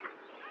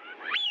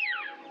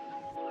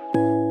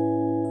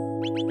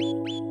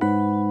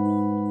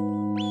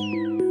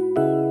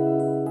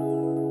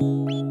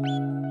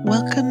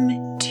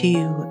Welcome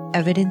to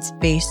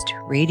Evidence-Based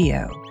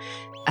Radio.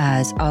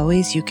 As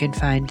always, you can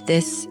find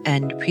this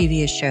and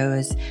previous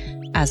shows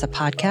as a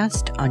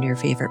podcast on your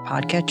favorite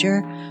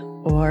podcatcher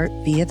or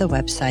via the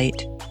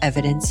website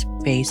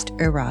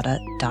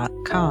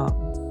evidencebasederrata.com.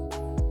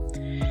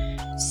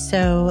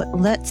 So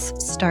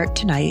let's start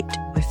tonight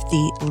with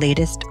the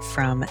latest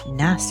from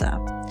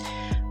NASA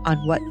on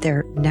what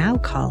they're now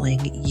calling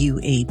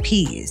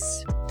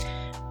UAPs,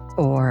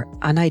 or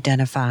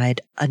unidentified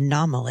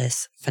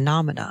anomalous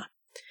phenomena,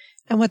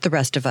 and what the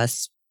rest of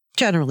us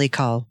generally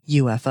call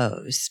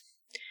UFOs.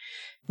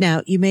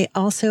 Now, you may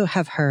also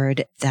have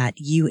heard that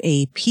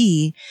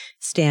UAP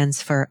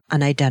stands for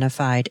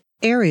unidentified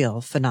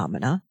aerial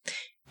phenomena,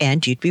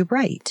 and you'd be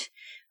right.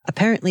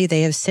 Apparently,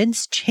 they have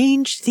since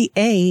changed the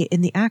A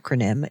in the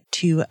acronym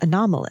to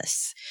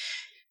anomalous.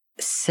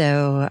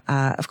 So,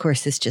 of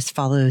course, this just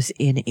follows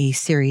in a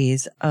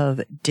series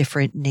of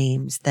different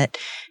names that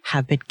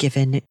have been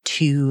given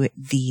to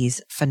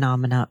these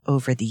phenomena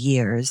over the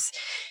years.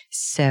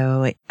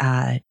 So,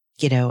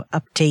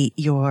 update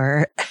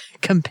your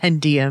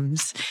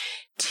compendiums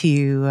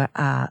to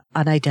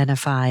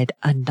unidentified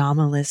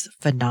anomalous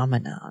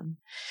phenomenon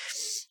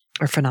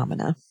or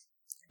phenomena.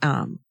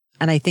 And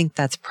I think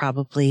that's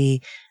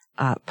probably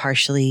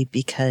partially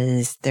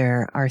because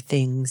there are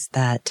things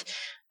that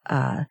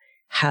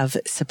have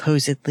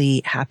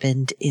supposedly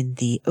happened in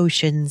the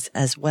oceans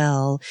as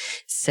well.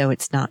 So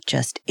it's not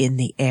just in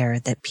the air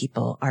that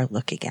people are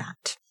looking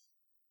at.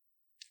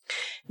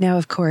 Now,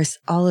 of course,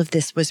 all of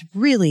this was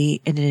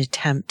really in an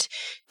attempt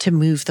to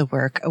move the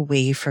work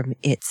away from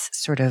its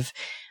sort of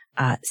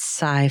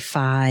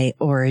sci-fi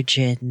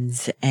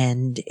origins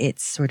and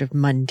its sort of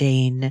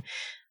mundane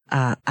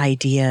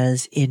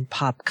ideas in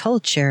pop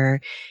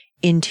culture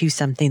into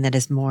something that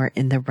is more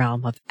in the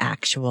realm of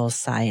actual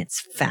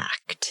science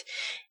fact,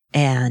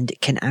 and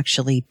can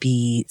actually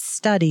be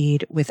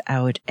studied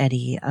without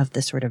any of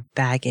the sort of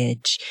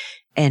baggage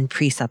and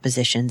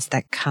presuppositions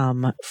that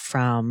come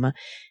from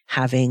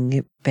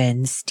having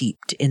been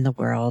steeped in the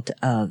world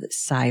of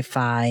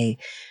sci-fi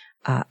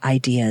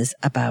ideas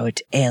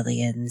about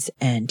aliens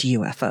and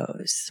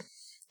UFOs.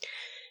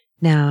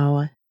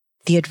 Now,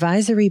 the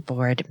advisory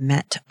board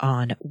met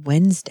on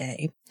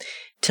Wednesday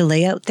to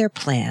lay out their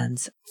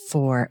plans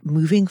for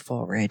moving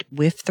forward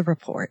with the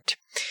report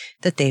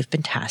that they've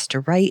been tasked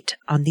to write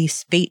on the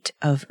spate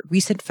of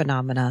recent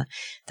phenomena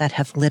that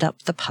have lit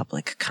up the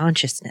public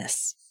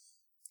consciousness.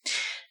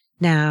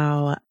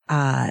 Now,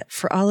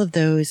 for all of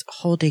those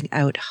holding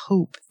out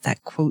hope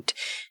that, quote,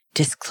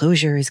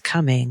 disclosure is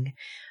coming,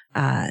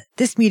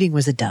 this meeting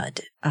was a dud.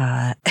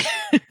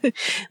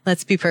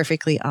 Let's be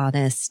perfectly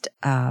honest.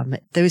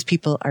 Those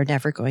people are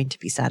never going to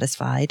be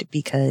satisfied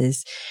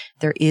because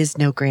there is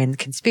no grand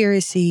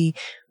conspiracy.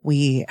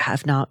 We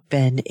have not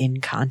been in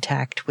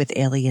contact with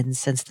aliens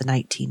since the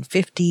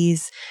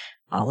 1950s.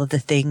 All of the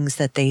things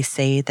that they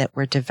say that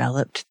were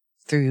developed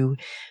through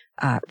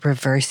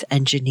reverse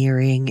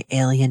engineering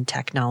alien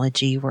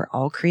technology were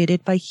all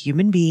created by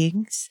human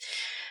beings.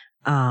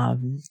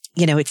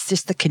 It's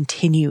just the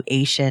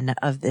continuation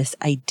of this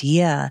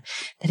idea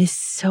that is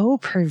so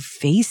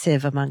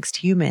pervasive amongst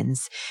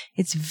humans.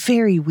 It's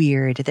very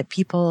weird that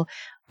people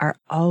are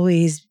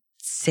always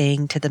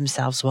saying to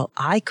themselves, well,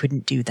 I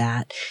couldn't do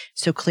that,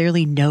 so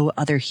clearly no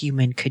other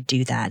human could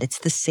do that. It's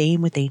the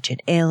same with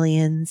ancient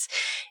aliens.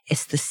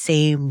 It's the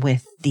same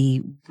with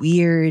the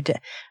weird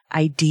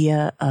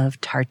idea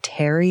of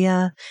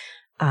Tartaria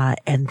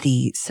and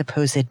the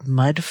supposed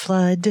mud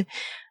flood,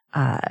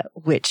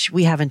 which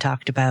we haven't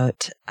talked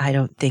about, I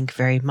don't think,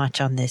 very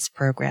much on this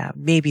program.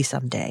 Maybe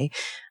someday.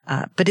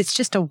 But it's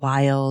just a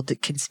wild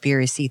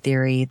conspiracy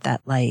theory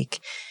that,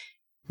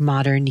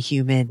 modern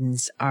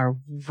humans are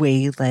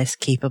way less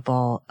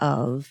capable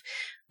of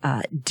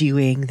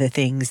doing the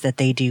things that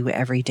they do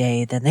every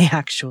day than they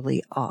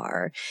actually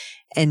are.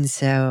 And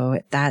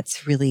so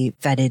that's really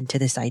fed into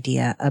this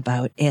idea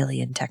about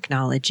alien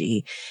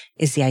technology,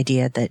 is the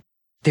idea that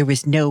there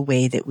was no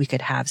way that we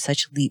could have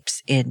such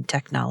leaps in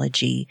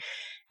technology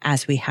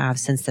as we have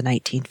since the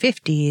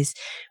 1950s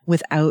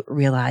without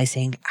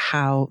realizing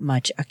how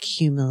much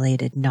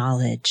accumulated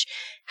knowledge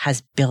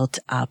has built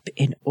up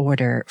in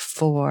order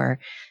for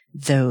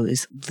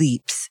those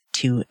leaps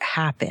to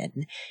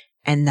happen.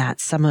 And that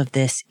some of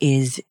this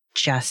is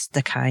just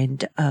the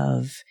kind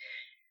of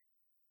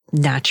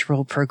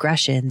natural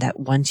progression that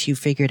once you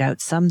figured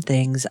out some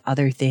things,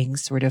 other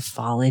things sort of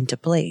fall into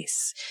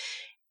place.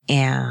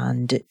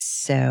 And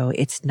so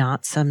it's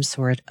not some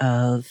sort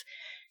of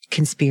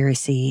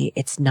conspiracy.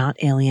 It's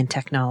not alien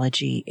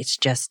technology. It's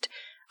just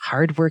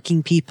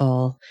hardworking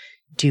people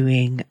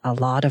doing a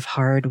lot of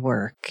hard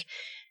work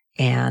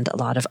and a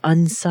lot of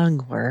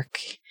unsung work.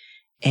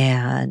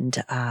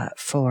 And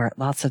for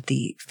lots of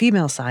the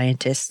female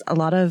scientists, a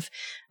lot of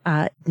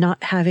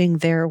not having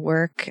their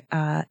work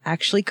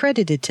actually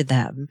credited to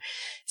them.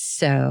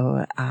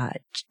 So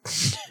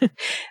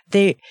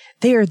they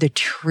are the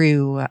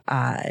true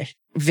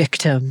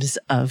victims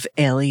of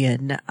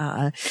alien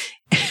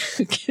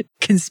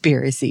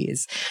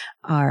conspiracies,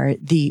 are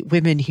the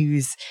women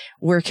whose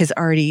work has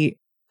already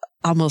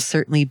almost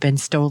certainly been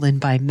stolen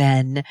by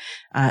men,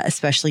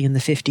 especially in the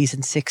 50s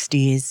and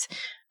 60s,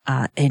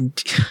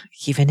 and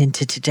even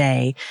into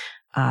today,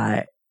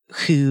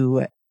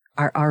 who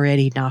are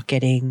already not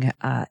getting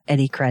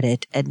any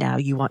credit. And now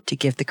you want to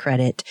give the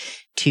credit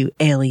to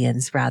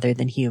aliens rather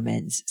than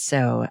humans.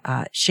 So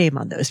shame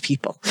on those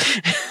people.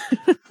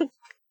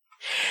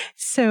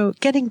 So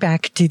getting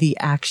back to the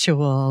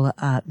actual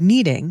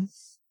meeting,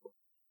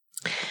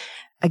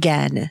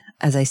 again,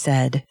 as I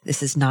said,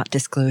 this is not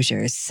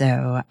disclosures.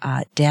 So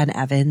Dan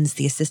Evans,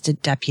 the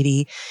Assistant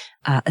Deputy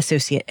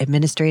Associate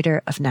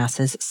Administrator of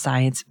NASA's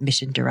Science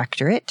Mission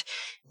Directorate,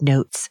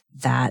 notes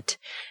that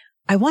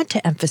I want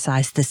to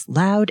emphasize this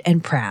loud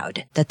and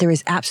proud that there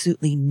is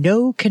absolutely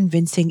no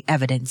convincing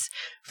evidence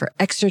for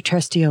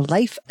extraterrestrial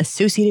life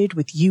associated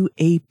with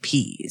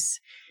UAPs.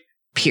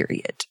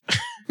 Period.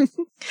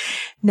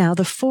 Now,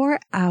 the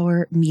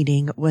 4-hour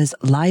meeting was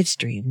live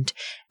streamed,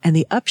 and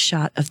the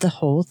upshot of the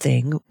whole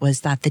thing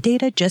was that the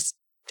data just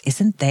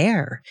isn't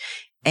there,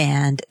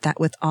 and that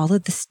with all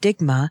of the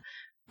stigma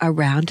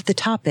around the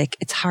topic,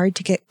 it's hard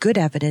to get good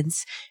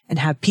evidence and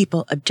have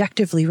people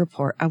objectively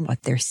report on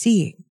what they're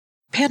seeing.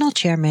 Panel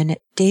chairman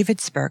David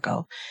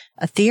Spergel,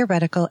 a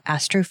theoretical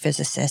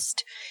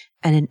astrophysicist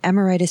and an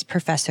emeritus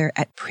professor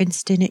at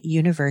Princeton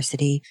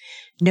University,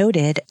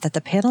 noted that the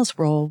panel's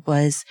role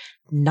was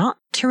not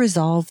to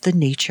resolve the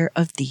nature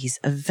of these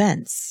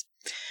events,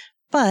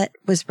 but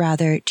was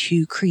rather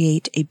to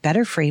create a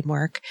better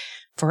framework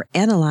for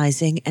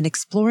analyzing and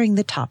exploring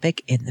the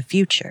topic in the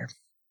future.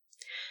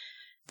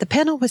 The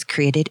panel was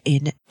created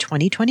in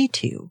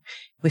 2022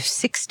 with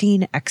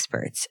 16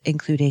 experts,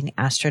 including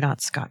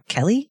astronaut Scott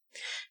Kelly,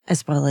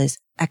 as well as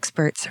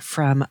experts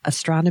from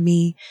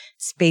astronomy,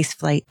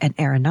 spaceflight and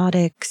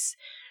aeronautics,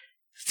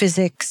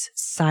 physics,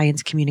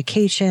 science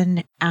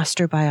communication,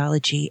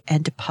 astrobiology,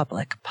 and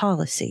public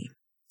policy.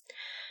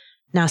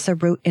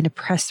 NASA wrote in a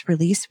press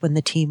release when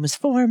the team was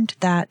formed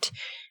that,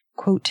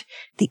 quote,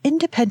 the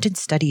independent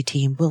study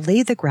team will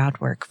lay the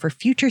groundwork for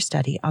future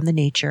study on the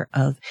nature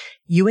of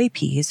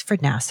UAPs for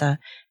NASA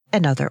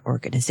and other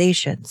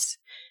organizations.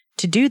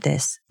 To do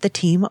this, the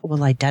team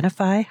will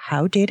identify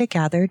how data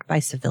gathered by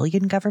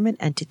civilian government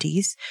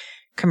entities,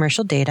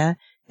 commercial data,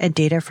 and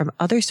data from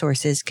other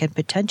sources can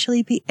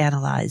potentially be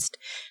analyzed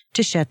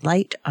to shed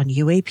light on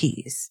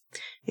UAPs.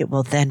 It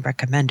will then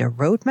recommend a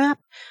roadmap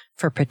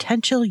for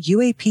potential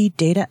UAP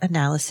data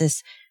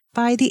analysis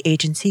by the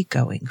agency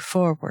going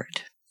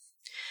forward.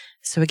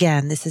 So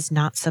again, this is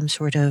not some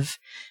sort of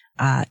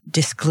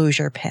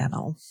disclosure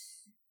panel.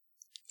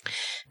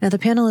 Now, the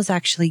panel is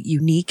actually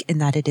unique in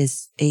that it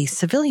is a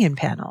civilian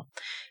panel,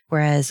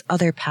 whereas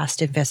other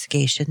past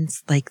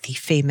investigations, like the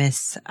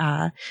famous,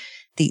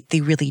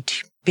 the really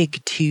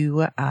big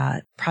two,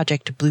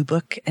 Project Blue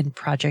Book and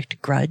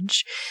Project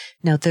Grudge.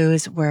 Now,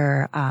 those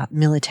were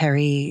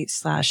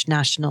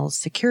military/national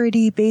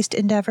security based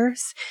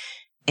endeavors,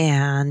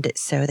 and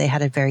so they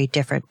had a very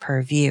different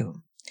purview.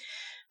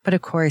 But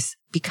of course,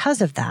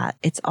 because of that,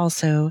 it's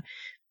also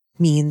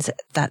means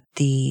that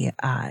the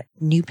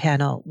new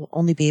panel will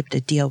only be able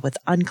to deal with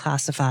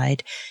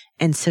unclassified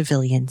and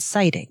civilian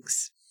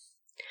sightings.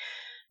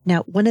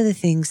 Now, one of the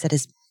things that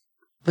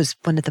was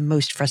one of the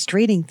most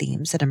frustrating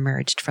themes that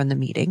emerged from the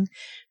meeting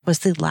was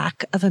the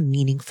lack of a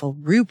meaningful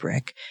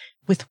rubric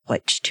with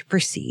which to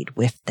proceed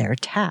with their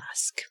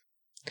task.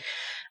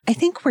 I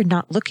think we're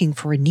not looking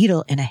for a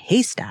needle in a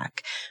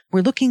haystack.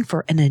 We're looking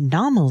for an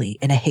anomaly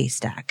in a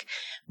haystack.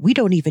 We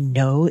don't even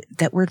know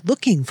that we're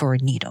looking for a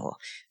needle,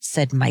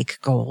 said Mike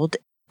Gold,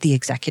 the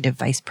executive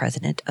vice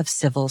president of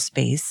civil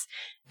space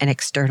and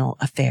external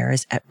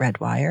affairs at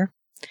Redwire.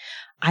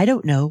 I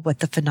don't know what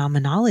the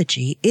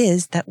phenomenology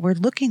is that we're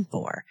looking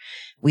for.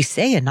 We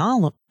say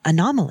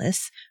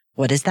anomalous.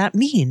 What does that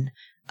mean?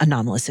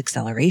 Anomalous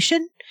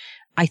acceleration?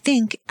 I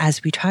think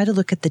as we try to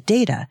look at the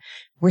data,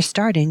 we're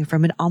starting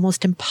from an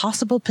almost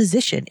impossible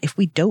position if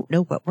we don't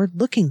know what we're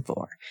looking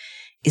for.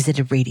 Is it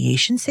a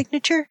radiation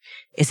signature?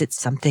 Is it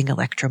something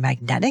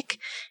electromagnetic?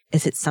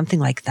 Is it something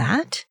like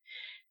that?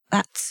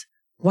 That's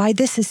why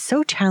this is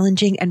so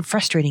challenging and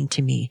frustrating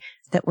to me,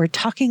 that we're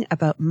talking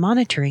about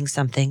monitoring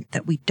something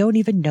that we don't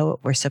even know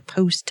what we're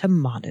supposed to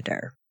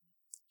monitor.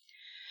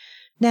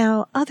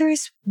 Now,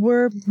 others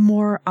were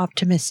more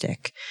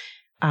optimistic.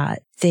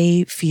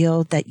 They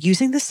feel that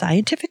using the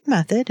scientific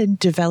method and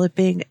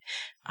developing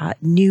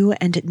new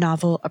and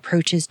novel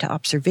approaches to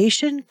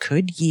observation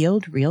could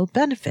yield real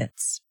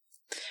benefits.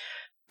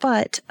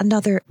 But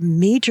another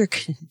major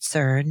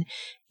concern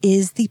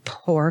is the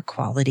poor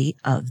quality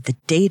of the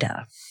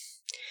data.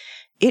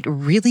 It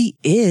really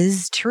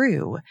is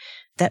true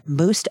that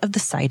most of the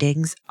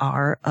sightings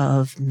are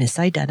of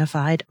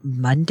misidentified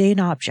mundane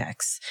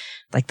objects,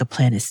 like the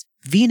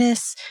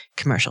Venus,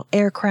 commercial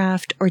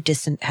aircraft, or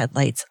distant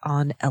headlights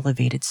on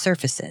elevated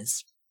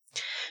surfaces.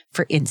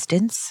 For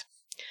instance,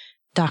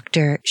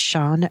 Dr.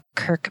 Sean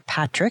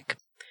Kirkpatrick,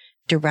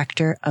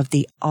 director of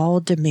the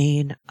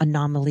All-Domain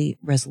Anomaly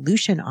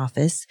Resolution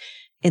Office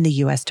in the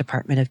U.S.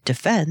 Department of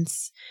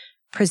Defense,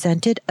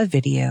 presented a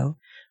video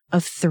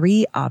of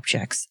 3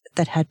 objects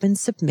that had been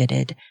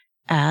submitted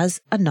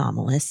as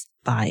anomalous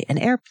by an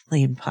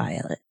airplane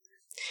pilot.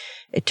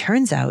 It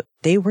turns out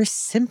they were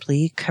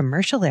simply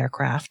commercial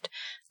aircraft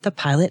the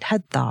pilot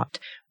had thought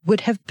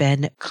would have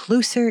been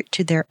closer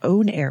to their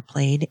own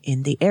airplane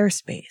in the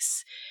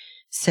airspace.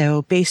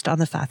 So based on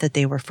the fact that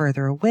they were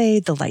further away,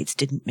 the lights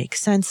didn't make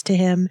sense to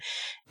him,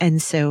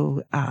 and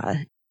so,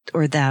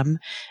 or them,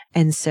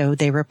 and so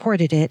they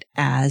reported it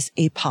as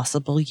a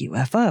possible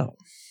UFO.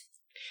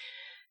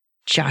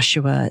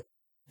 Joshua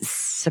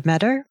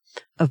Smetter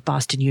of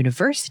Boston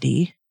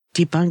University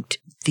debunked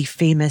the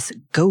famous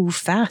Go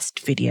Fast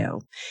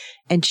video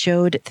and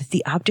showed that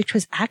the object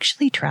was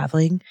actually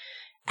traveling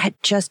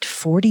at just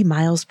 40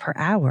 miles per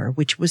hour,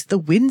 which was the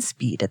wind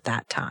speed at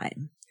that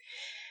time.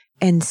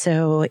 And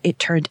so it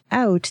turned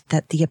out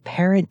that the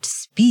apparent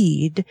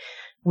speed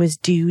was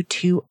due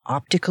to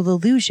optical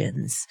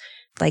illusions,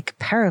 like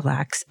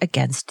parallax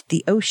against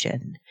the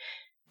ocean.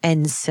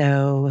 And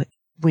so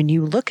when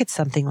you look at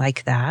something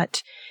like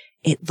that,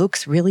 it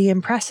looks really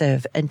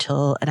impressive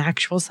until an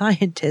actual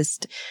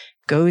scientist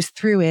goes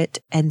through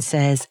it and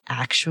says,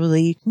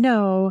 actually,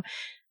 no,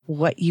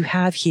 what you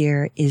have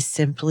here is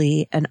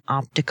simply an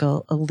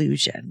optical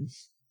illusion.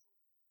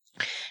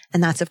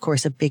 And that's, of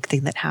course, a big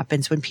thing that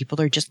happens when people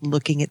are just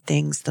looking at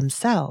things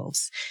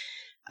themselves.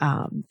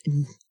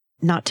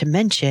 Not to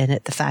mention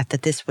the fact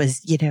that this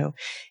was,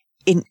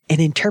 in an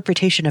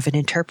interpretation of an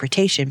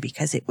interpretation,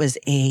 because it was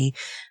a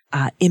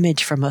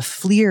image from a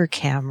FLIR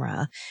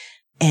camera.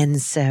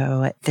 And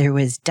so there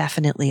was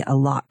definitely a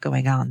lot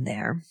going on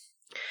there.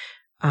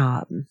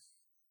 And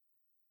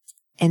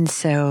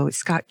so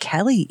Scott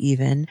Kelly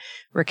even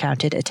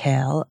recounted a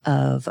tale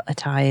of a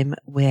time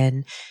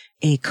when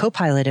a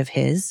co-pilot of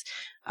his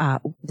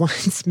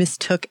once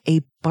mistook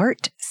a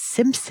Bart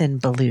Simpson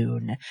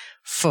balloon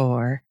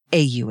for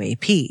a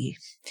UAP.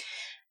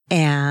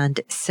 And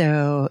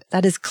so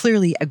that is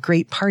clearly a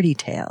great party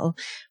tale,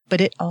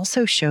 but it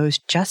also shows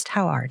just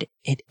how hard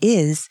it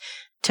is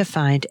to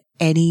find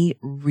any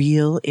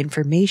real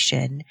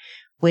information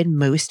when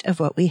most of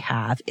what we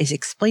have is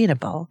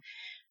explainable,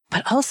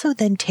 but also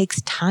then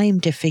takes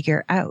time to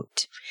figure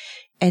out.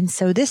 And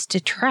so this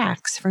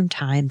detracts from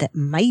time that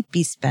might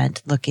be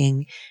spent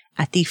looking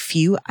at the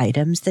few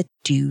items that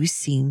do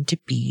seem to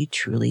be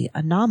truly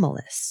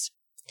anomalous.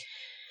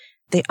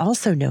 They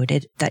also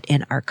noted that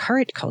in our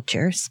current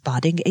culture,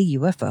 spotting a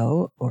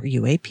UFO or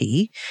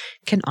UAP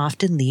can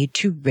often lead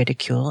to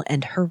ridicule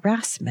and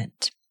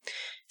harassment.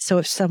 So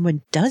if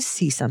someone does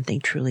see something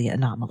truly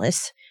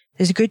anomalous,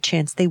 there's a good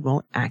chance they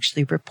won't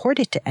actually report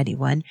it to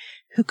anyone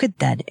who could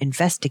then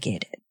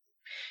investigate it.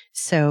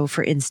 So,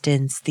 for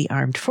instance, the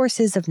armed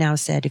forces have now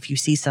said, if you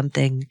see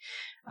something,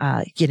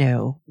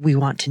 we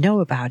want to know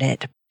about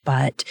it.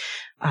 But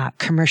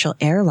commercial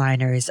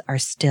airliners are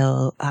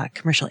still,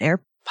 commercial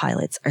air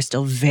pilots are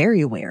still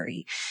very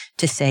wary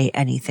to say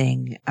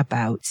anything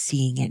about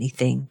seeing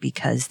anything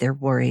because they're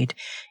worried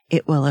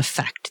it will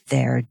affect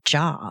their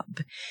job.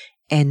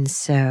 And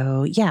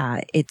so,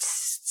 yeah,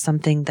 it's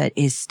something that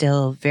is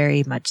still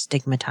very much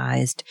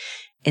stigmatized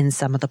in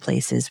some of the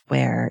places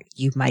where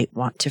you might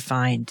want to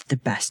find the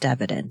best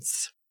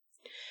evidence.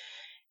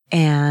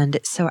 And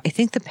so I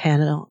think the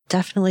panel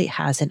definitely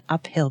has an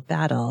uphill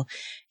battle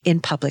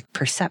in public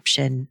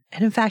perception,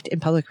 and in fact, in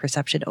public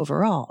perception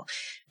overall,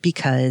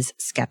 because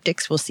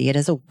skeptics will see it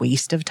as a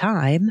waste of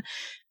time,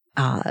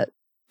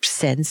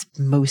 since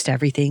most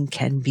everything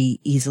can be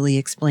easily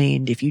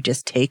explained if you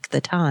just take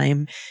the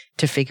time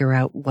to figure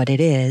out what it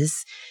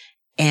is.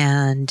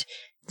 And,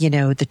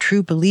 the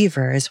true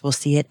believers will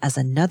see it as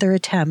another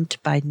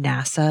attempt by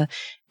NASA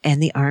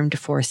and the armed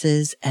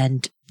forces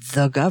and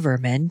the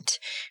government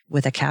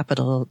with a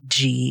capital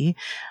G,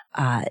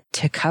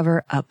 to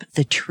cover up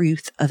the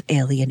truth of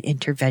alien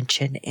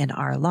intervention in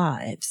our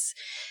lives.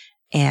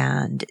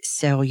 And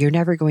so you're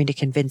never going to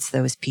convince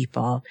those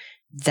people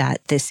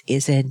that this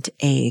isn't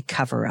a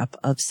cover-up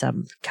of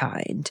some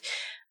kind.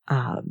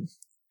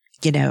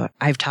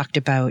 I've talked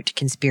about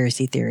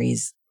conspiracy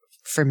theories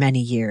for many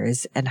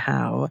years and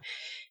how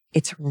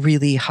it's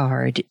really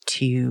hard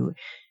to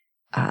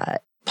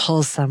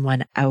pull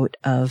someone out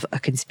of a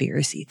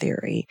conspiracy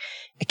theory.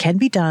 It can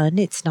be done.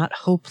 It's not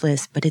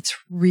hopeless, but it's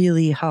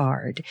really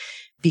hard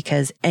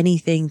because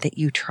anything that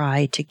you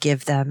try to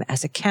give them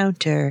as a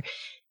counter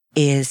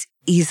is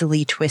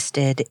easily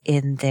twisted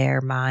in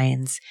their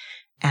minds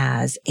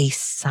as a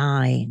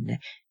sign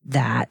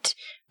that,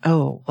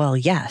 oh, well,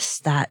 yes,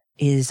 that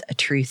is a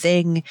true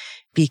thing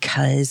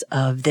because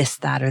of this,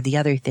 that, or the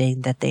other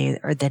thing that they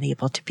are then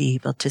able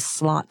to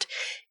slot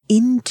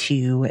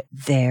into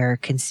their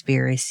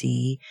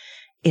conspiracy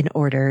in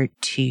order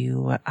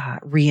to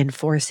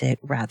reinforce it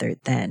rather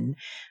than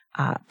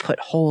put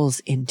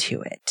holes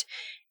into it.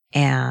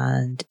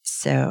 And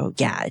so,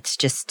 yeah,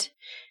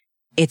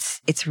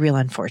 it's real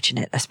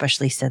unfortunate,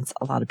 especially since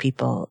a lot of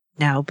people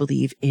now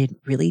believe in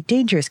really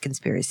dangerous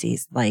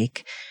conspiracies,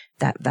 like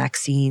that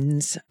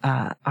vaccines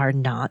are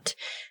not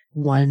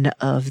one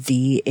of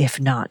the, if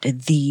not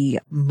the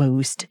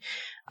most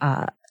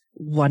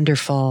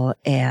wonderful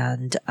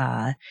and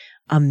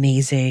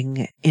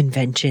amazing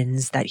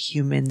inventions that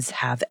humans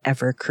have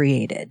ever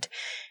created,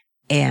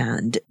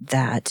 and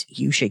that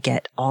you should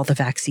get all the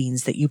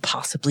vaccines that you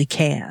possibly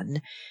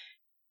can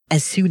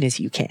as soon as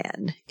you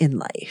can in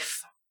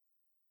life.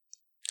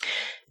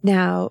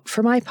 Now,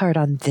 for my part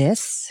on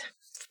this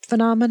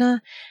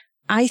phenomena,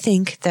 I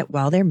think that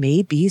while there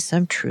may be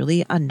some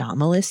truly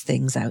anomalous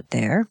things out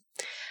there,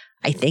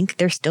 I think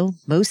they're still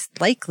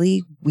most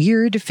likely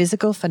weird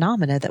physical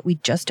phenomena that we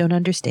just don't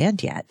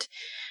understand yet.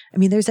 I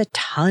mean, there's a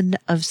ton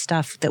of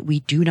stuff that we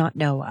do not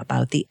know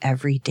about the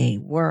everyday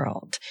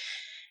world.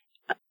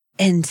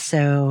 And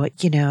so,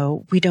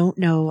 we don't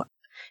know.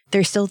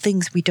 There's still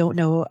things we don't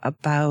know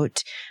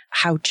about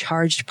how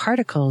charged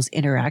particles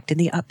interact in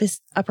the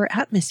upper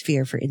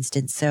atmosphere, for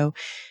instance. So,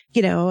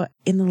 in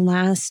the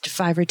last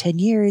 5 or 10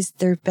 years,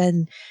 there have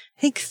been,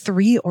 I think,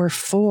 3 or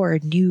 4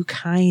 new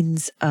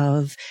kinds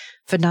of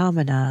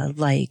phenomena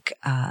like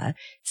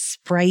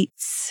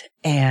sprites,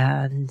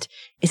 and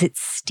is it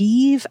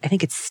Steve? I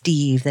think it's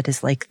Steve that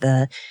is like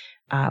the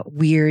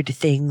weird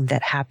thing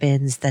that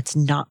happens that's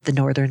not the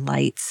Northern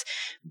Lights,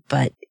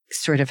 but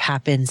sort of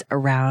happens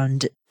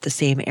around the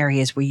same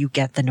areas where you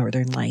get the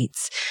Northern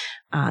Lights,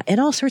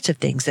 and all sorts of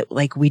things that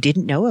like we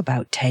didn't know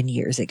about 10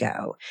 years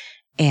ago.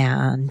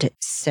 And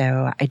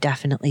so I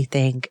definitely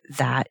think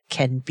that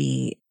can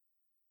be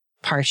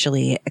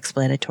partially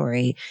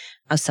explanatory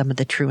of some of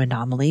the true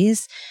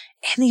anomalies.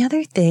 And the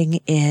other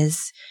thing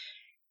is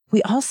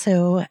we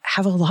also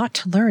have a lot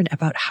to learn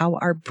about how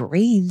our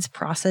brains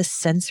process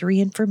sensory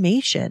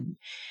information.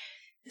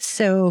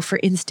 So, for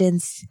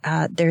instance,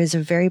 there is a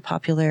very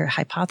popular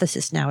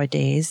hypothesis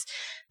nowadays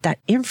that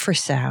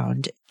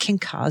infrasound can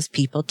cause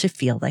people to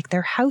feel like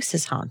their house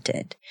is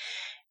haunted.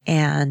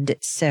 And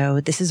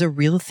so this is a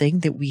real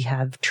thing that we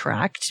have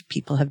tracked.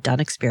 People have done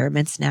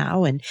experiments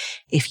now. And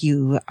if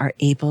you are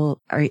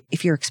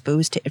if you're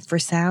exposed to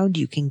infrasound,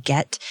 you can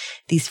get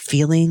these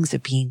feelings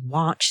of being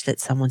watched, that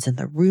someone's in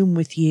the room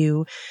with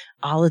you,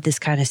 all of this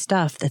kind of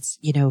stuff that's,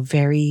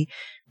 very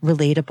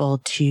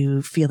relatable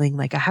to feeling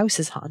like a house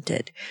is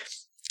haunted.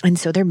 And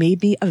so there may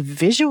be a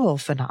visual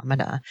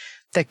phenomena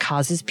that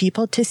causes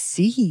people to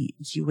see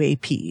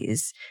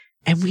UAPs,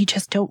 and we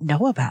just don't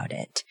know about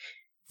it.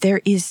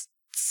 There is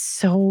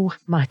so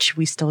much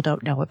we still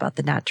don't know about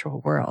the natural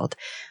world,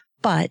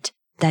 but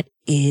that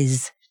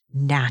is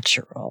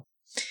natural.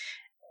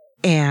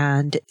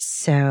 And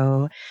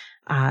so,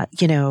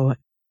 the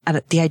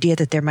idea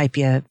that there might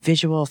be a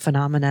visual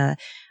phenomena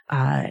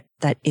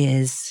that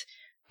is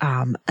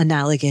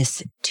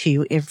analogous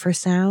to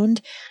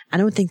infrasound, I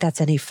don't think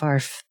that's any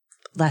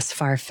less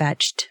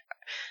far-fetched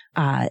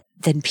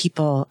than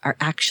people are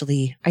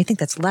actually, I think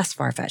that's less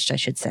far-fetched, I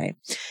should say,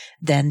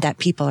 than that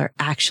people are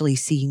actually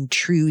seeing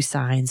true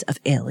signs of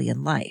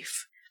alien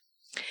life.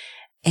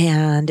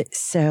 And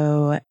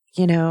so,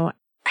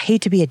 I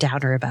hate to be a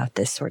downer about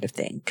this sort of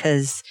thing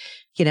because,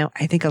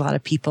 I think a lot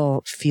of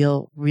people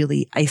feel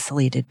really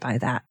isolated by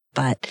that.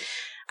 But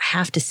I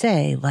have to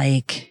say,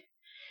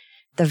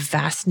 the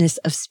vastness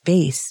of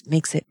space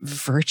makes it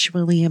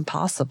virtually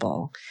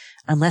impossible,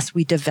 unless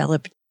we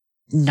develop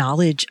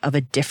knowledge of a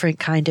different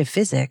kind of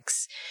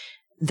physics,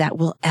 that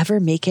will ever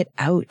make it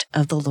out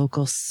of the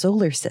local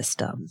solar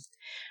system.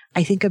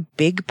 I think a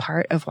big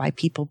part of why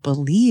people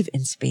believe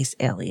in space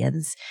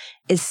aliens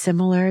is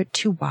similar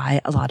to why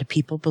a lot of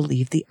people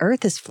believe the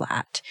Earth is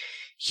flat.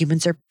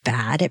 Humans are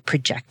bad at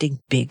projecting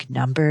big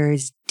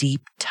numbers,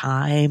 deep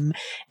time,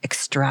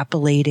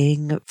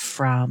 extrapolating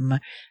from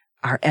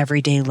our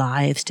everyday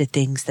lives to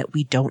things that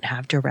we don't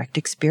have direct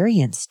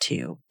experience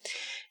to.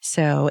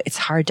 So it's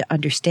hard to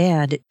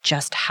understand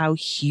just how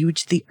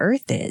huge the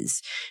Earth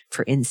is,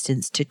 for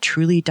instance, to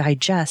truly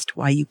digest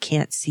why you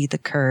can't see the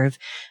curve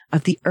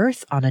of the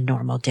Earth on a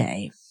normal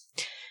day.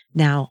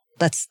 Now,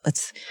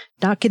 let's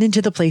not get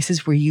into the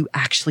places where you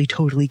actually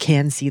totally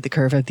can see the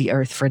curve of the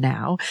Earth for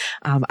now.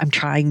 I'm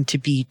trying to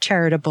be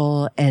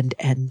charitable and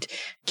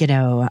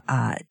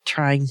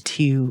trying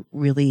to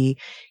really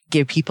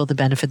give people the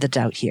benefit of the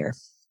doubt here.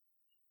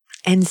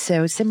 And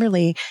so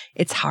similarly,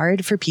 it's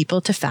hard for people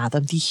to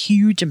fathom the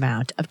huge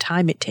amount of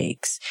time it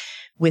takes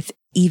with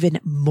even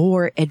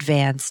more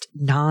advanced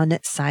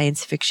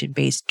non-science fiction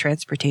based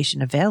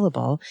transportation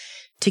available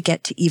to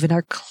get to even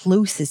our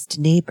closest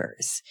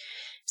neighbors.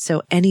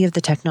 So any of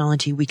the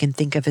technology we can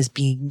think of as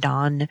being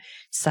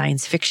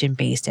non-science fiction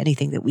based,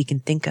 anything that we can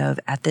think of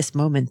at this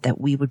moment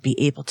that we would be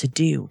able to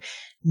do,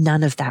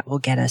 none of that will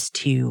get us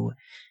to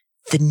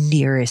the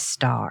nearest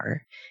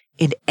star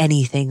in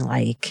anything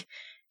like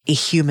a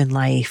human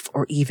life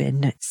or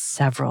even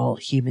several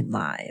human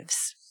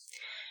lives.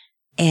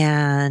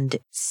 And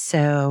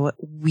so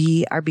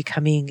we are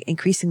becoming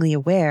increasingly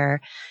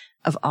aware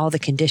of all the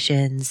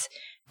conditions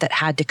that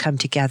had to come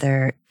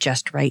together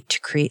just right to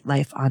create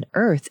life on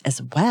Earth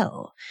as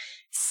well.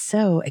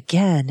 So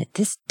again,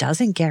 this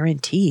doesn't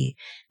guarantee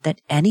that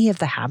any of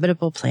the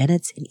habitable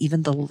planets and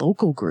even the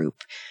local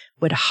group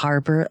would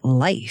harbor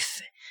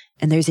life.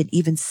 And there's an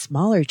even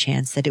smaller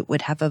chance that it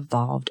would have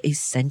evolved a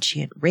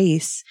sentient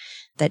race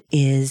that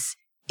is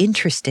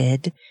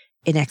interested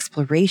in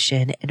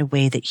exploration in a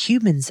way that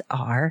humans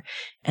are,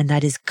 and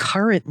that is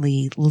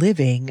currently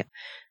living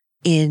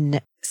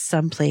in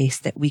some place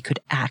that we could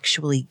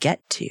actually get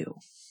to.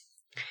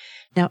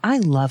 Now, I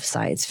love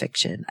science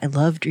fiction. I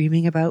love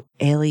dreaming about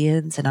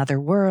aliens and other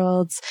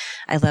worlds.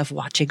 I love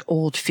watching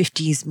old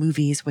 50s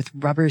movies with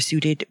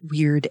rubber-suited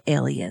weird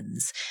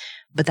aliens.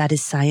 But that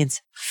is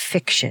science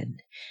fiction.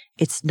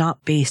 It's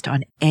not based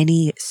on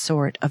any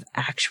sort of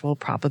actual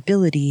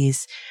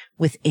probabilities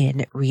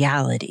within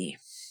reality.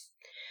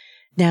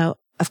 Now,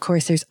 of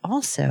course, there's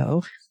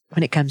also,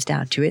 when it comes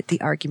down to it, the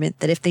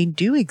argument that if they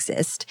do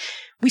exist,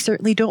 we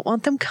certainly don't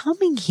want them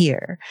coming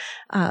here.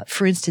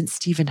 For instance,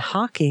 Stephen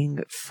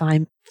Hawking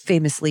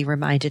famously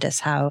reminded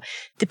us how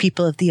the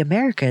people of the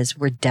Americas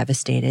were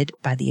devastated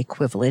by the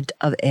equivalent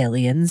of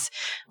aliens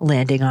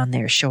landing on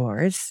their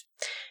shores.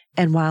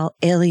 And while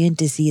alien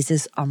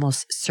diseases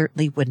almost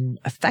certainly wouldn't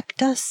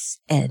affect us,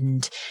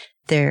 and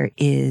there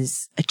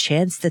is a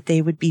chance that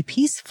they would be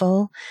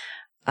peaceful,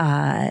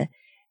 I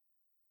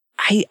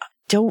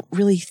don't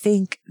really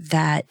think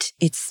that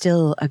it's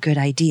still a good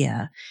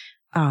idea.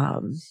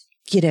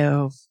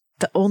 The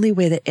only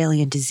way that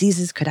alien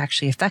diseases could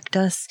actually affect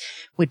us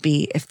would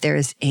be if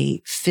there's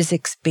a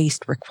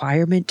physics-based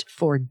requirement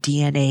for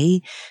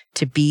DNA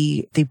to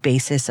be the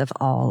basis of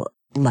all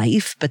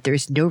life, but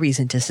there's no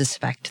reason to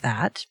suspect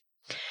that.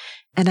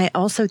 And I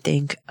also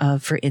think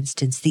of, for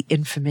instance, the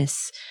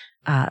infamous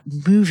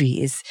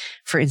movies,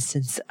 for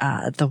instance,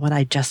 the one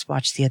I just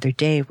watched the other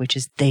day, which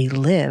is They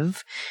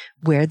Live,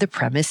 where the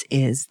premise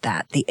is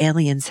that the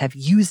aliens have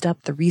used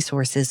up the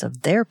resources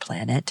of their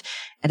planet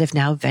and have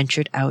now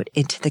ventured out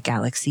into the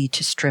galaxy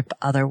to strip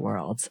other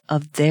worlds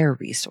of their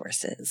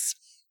resources.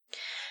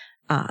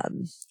 I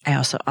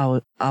also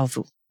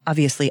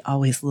obviously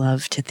always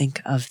love to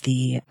think of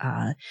the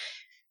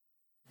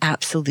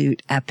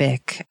absolute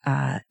epic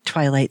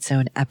Twilight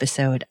Zone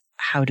episode,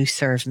 How to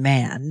Serve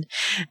Man,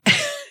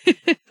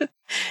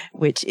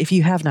 which if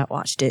you have not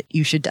watched it,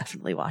 you should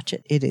definitely watch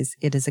it. It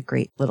is a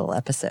great little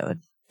episode.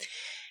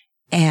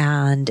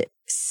 And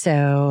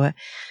so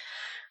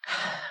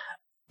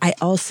I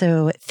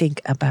also think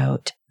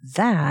about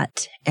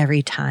that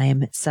every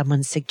time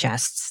someone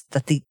suggests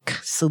that the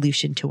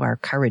solution to our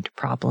current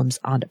problems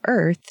on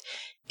Earth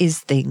is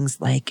things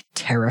like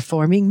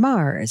terraforming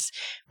Mars,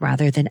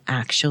 rather than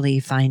actually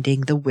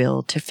finding the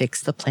will to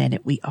fix the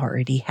planet we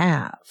already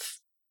have.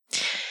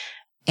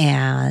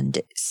 And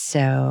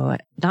so,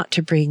 not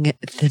to bring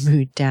the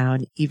mood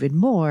down even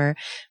more,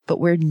 but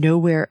we're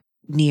nowhere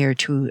near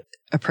to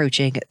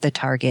approaching the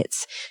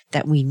targets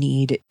that we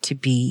need to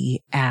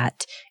be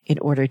at in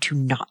order to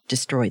not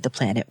destroy the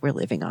planet we're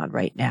living on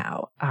right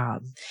now.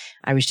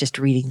 I was just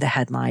reading the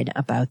headline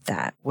about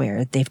that,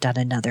 where they've done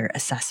another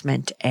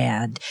assessment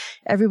and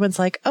everyone's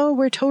like, oh,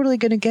 we're totally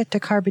going to get to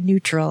carbon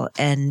neutral.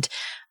 And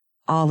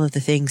all of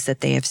the things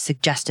that they have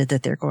suggested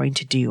that they're going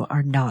to do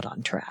are not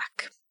on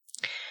track.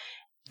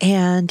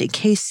 And in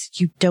case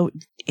you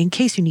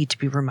need to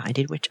be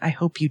reminded, which I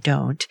hope you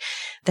don't,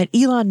 that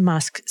Elon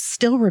Musk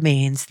still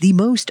remains the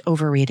most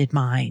overrated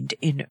mind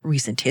in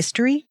recent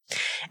history,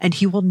 and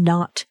he will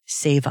not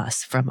save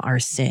us from our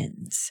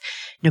sins,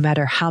 no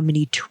matter how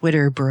many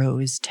Twitter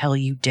bros tell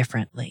you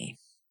differently.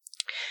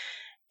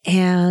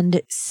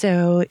 And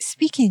so,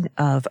 speaking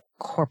of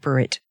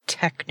corporate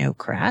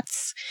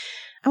technocrats,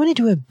 I want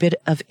to do a bit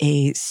of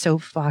a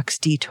soapbox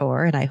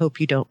detour, and I hope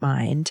you don't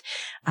mind,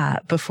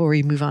 before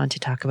we move on to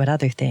talk about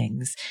other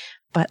things.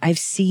 But I've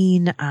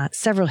seen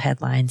several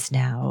headlines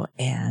now,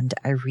 and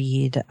I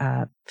read,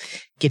 a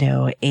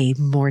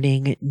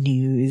morning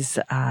news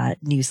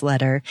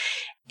newsletter,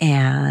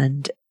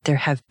 and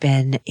there's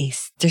been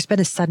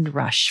a sudden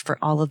rush for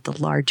all of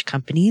the large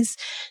companies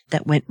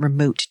that went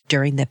remote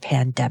during the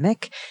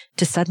pandemic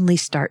to suddenly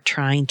start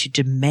trying to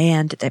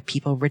demand that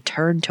people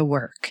return to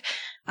work.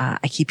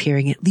 I keep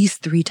hearing at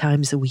least 3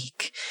 times a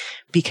week,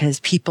 because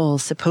people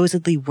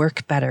supposedly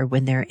work better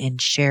when they're in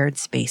shared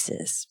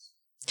spaces.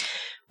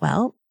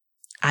 Well,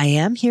 I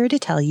am here to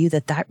tell you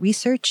that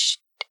research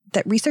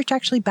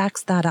actually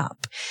backs that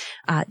up.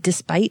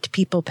 Despite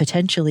people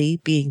potentially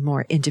being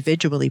more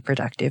individually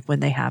productive when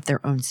they have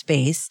their own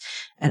space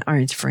and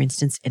aren't, for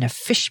instance, in a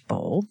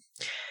fishbowl,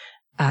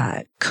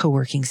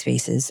 co-working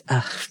spaces,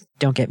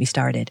 don't get me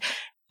started.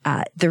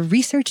 The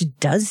research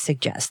does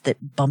suggest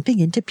that bumping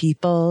into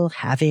people,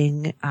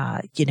 having,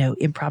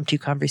 impromptu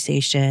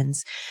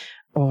conversations,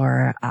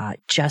 or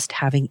just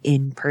having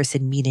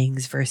in-person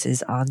meetings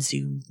versus on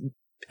Zoom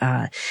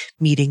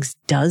meetings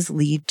does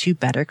lead to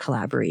better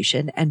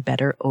collaboration and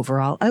better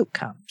overall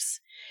outcomes.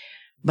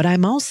 But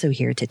I'm also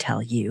here to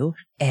tell you,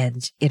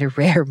 and in a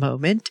rare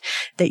moment,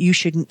 that you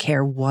shouldn't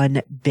care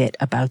one bit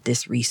about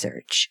this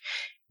research.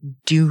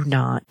 Do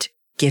not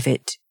give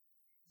it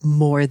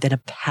more than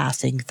a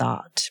passing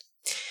thought.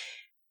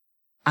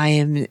 I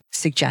am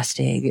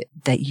suggesting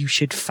that you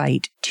should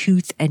fight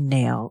tooth and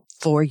nail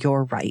for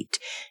your right.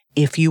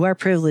 If you are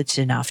privileged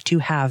enough to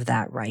have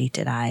that right,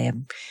 and I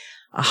am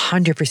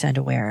 100%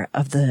 aware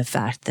of the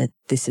fact that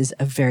this is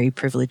a very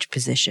privileged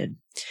position,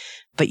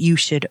 but you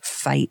should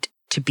fight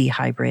to be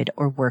hybrid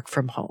or work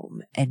from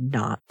home and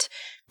not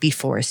be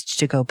forced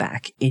to go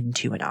back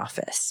into an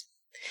office.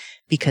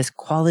 Because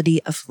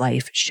quality of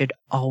life should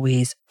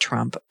always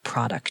trump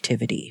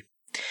productivity.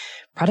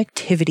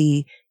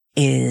 Productivity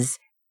is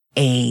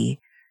a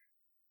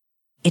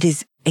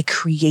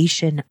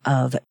creation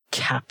of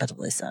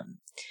capitalism.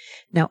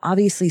 Now,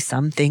 obviously,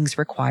 some things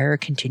require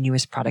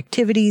continuous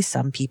productivity.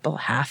 Some people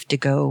have to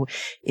go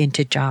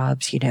into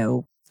jobs,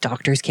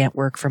 doctors can't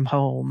work from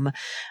home.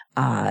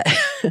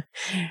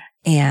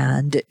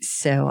 And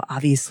so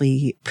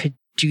obviously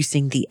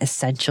producing the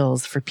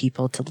essentials for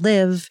people to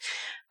live,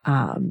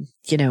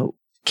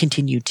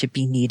 continue to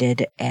be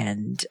needed.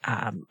 And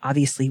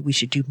obviously we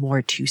should do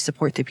more to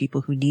support the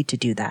people who need to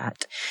do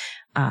that.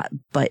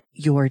 But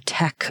your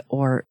tech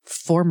or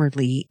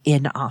formerly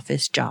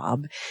in-office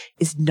job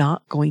is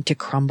not going to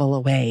crumble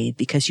away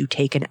because you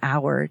take an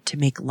hour to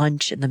make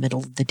lunch in the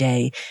middle of the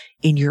day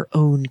in your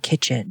own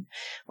kitchen,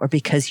 or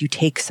because you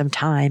take some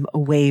time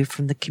away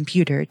from the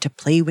computer to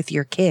play with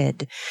your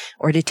kid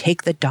or to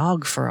take the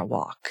dog for a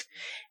walk.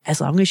 As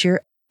long as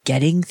you're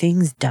getting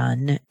things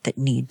done that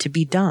need to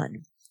be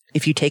done.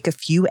 If you take a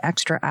few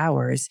extra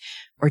hours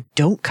or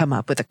don't come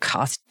up with a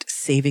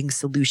cost-saving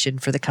solution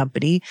for the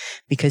company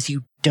because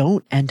you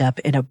don't end up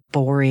in a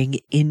boring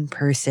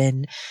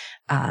in-person,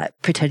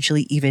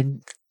 potentially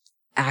even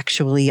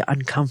actually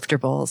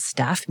uncomfortable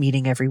staff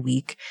meeting every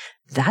week,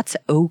 that's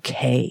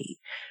okay.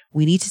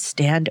 We need to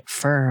stand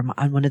firm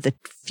on one of the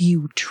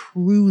few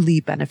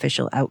truly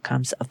beneficial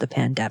outcomes of the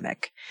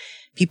pandemic.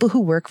 People who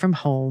work from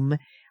home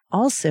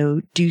also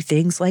do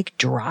things like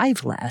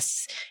drive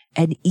less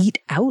and eat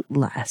out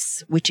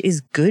less, which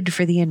is good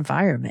for the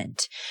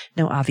environment.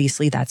 Now,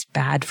 obviously, that's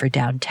bad for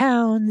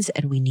downtowns,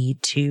 and we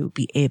need to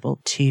be able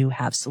to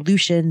have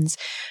solutions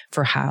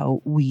for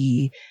how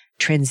we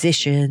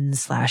transition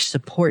 /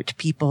 support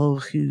people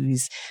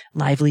whose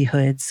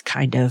livelihoods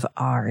kind of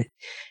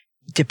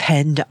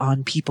depend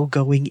on people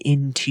going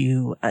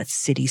into a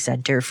city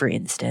center, for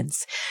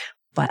instance.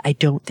 But I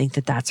don't think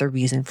that that's a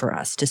reason for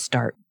us to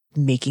start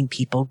making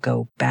people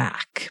go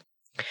back.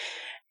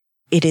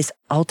 It is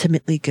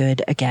ultimately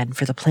good, again,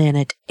 for the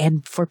planet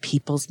and for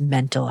people's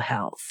mental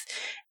health.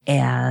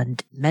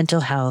 And mental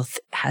health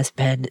has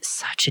been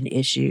such an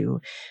issue.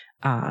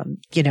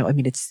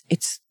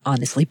 It's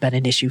honestly been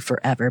an issue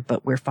forever,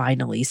 but we're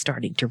finally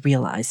starting to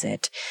realize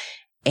it.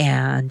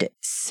 And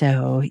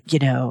so,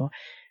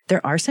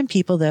 there are some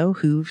people, though,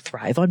 who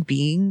thrive on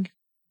being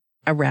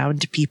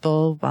around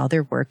people while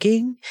they're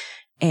working.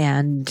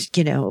 And,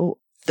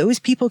 those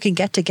people can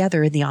get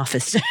together in the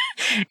office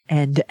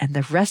and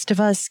the rest of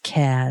us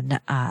can,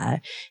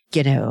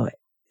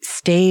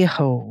 stay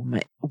home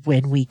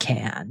when we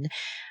can.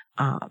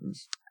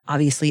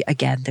 Obviously,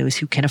 again, those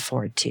who can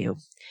afford to.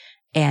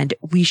 And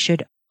we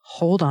should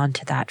hold on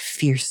to that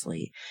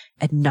fiercely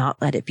and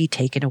not let it be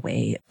taken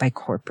away by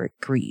corporate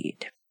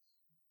greed.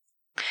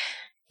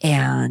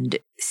 And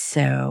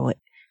so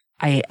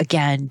I,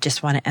 again,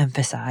 just want to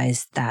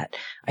emphasize that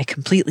I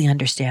completely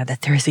understand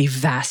that there is a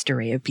vast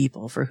array of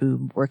people for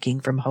whom working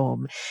from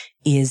home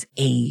is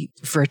a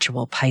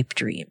virtual pipe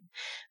dream.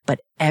 But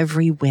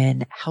every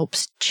win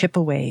helps chip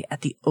away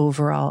at the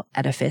overall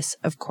edifice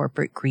of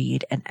corporate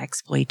greed and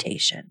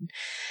exploitation.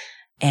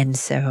 And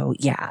so,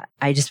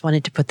 I just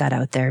wanted to put that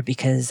out there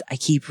because I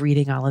keep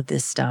reading all of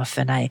this stuff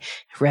and I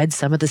read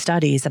some of the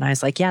studies and I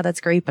was like, yeah, that's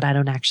great, but I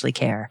don't actually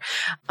care.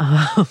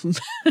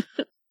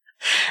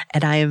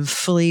 And I am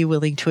fully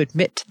willing to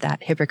admit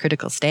that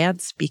hypocritical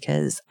stance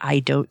because I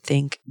don't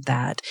think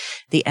that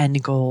the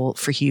end goal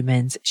for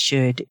humans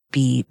should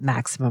be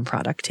maximum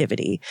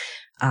productivity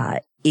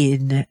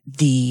in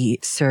the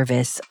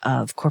service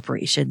of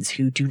corporations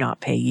who do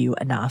not pay you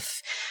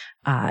enough,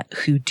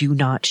 who do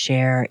not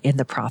share in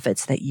the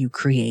profits that you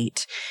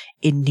create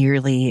in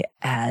nearly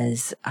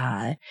as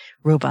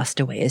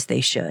robust a way as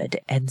they should.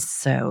 And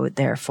so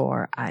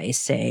therefore I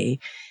say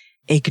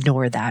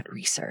ignore that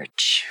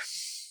research.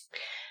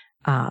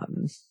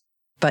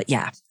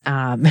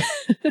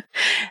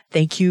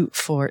 Thank you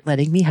for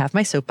letting me have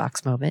my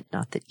soapbox moment.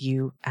 Not that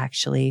you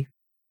actually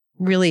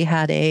really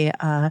had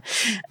a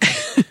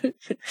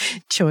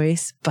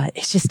choice, but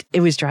it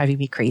was driving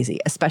me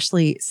crazy,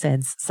 especially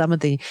since some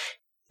of the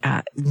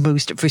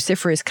most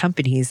vociferous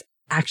companies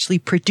actually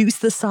produce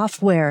the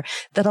software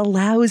that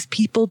allows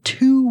people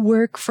to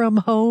work from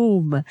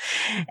home.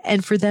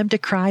 And for them to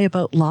cry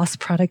about lost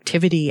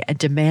productivity and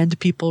demand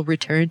people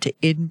return to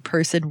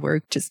in-person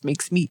work just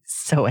makes me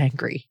so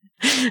angry.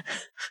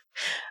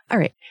 All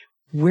right.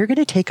 We're going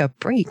to take a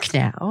break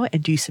now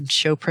and do some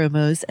show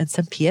promos and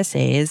some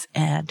PSAs.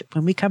 And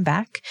when we come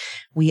back,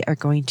 we are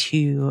going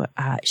to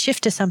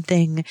shift to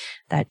something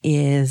that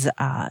is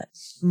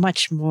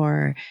much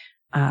more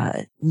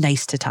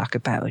nice to talk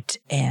about.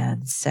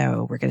 And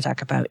so we're going to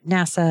talk about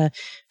NASA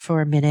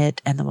for a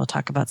minute, and then we'll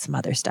talk about some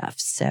other stuff.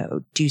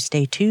 So do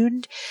stay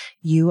tuned.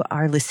 You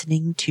are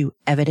listening to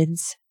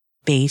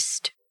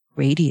Evidence-Based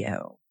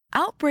Radio.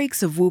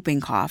 Outbreaks of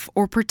whooping cough,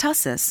 or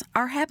pertussis,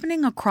 are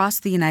happening across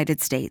the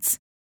United States.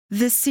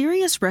 This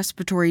serious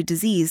respiratory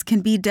disease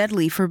can be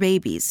deadly for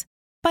babies.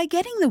 By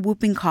getting the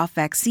whooping cough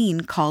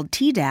vaccine, called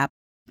Tdap,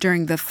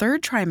 during the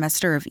third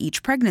trimester of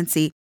each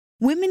pregnancy,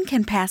 women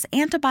can pass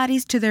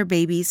antibodies to their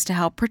babies to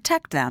help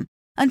protect them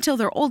until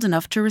they're old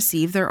enough to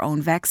receive their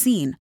own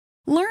vaccine.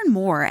 Learn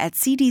more at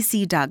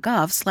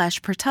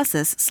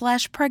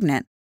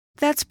cdc.gov/pertussis/pregnant.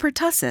 That's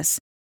pertussis,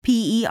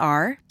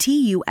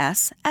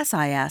 PERTUSSIS.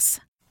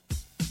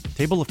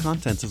 Table of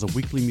Contents is a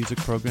weekly music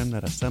program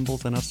that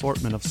assembles an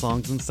assortment of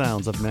songs and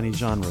sounds of many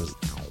genres,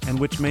 and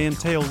which may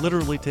entail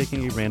literally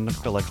taking a random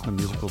collection of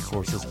musical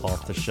sources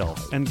off the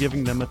shelf and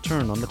giving them a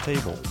turn on the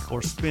table,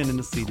 or spin in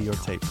the CD or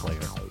tape player.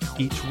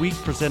 Each week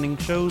presenting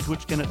shows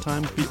which can at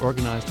times be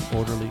organized and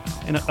orderly,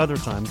 and at other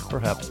times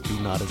perhaps be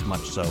not as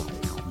much so,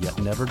 yet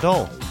never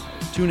dull.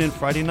 Tune in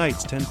Friday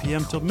nights, 10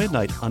 p.m. till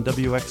midnight on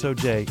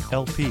WXOJ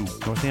LP,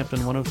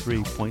 Northampton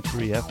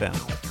 103.3 FM.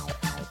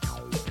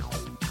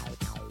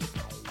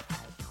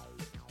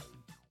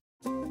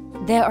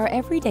 There are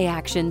everyday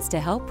actions to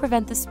help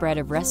prevent the spread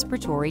of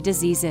respiratory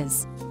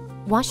diseases.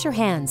 Wash your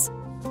hands.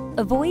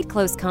 Avoid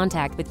close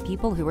contact with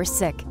people who are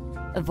sick.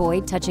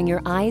 Avoid touching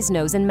your eyes,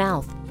 nose, and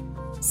mouth.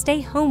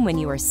 Stay home when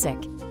you are sick.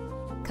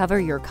 Cover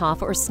your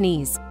cough or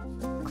sneeze.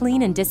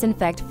 Clean and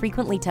disinfect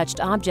frequently touched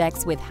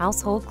objects with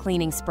household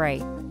cleaning spray.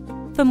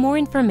 For more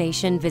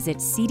information, visit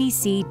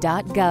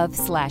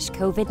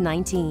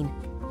cdc.gov/COVID-19.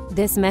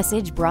 This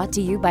message brought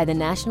to you by the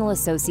National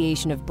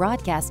Association of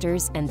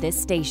Broadcasters and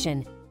this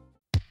station.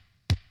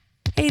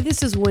 Hey,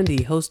 this is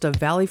Wendy, host of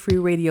Valley Free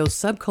Radio's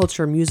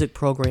Subculture Music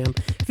Program,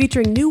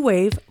 featuring new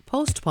wave,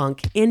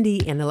 post-punk,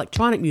 indie, and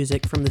electronic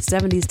music from the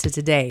 70s to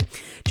today.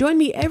 Join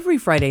me every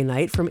Friday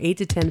night from 8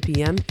 to 10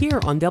 p.m. here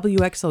on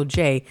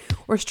WXOJ,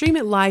 or stream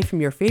it live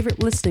from your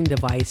favorite listening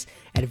device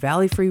at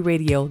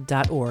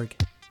valleyfreeradio.org.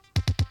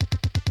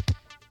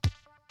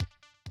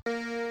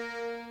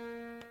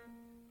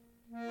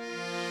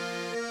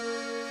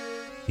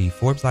 The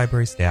Forbes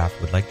Library staff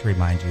would like to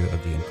remind you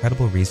of the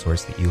incredible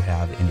resource that you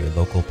have in your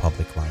local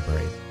public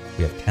library.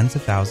 We have tens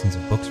of thousands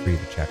of books for you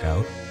to check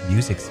out,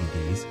 music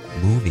CDs,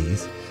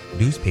 movies,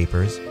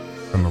 newspapers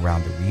from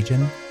around the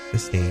region, the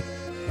state,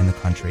 and the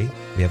country.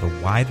 We have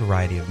a wide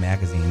variety of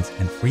magazines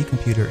and free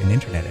computer and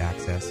internet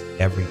access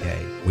every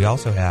day. We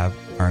also have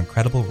our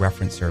incredible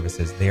reference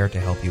services there to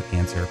help you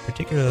answer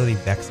particularly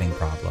vexing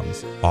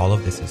problems. All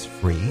of this is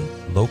free,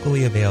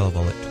 locally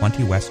available at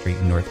 20 West Street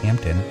in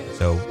Northampton,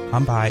 so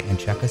come by and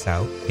check us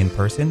out in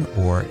person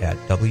or at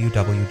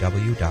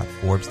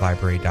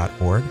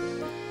www.forbeslibrary.org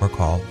or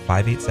call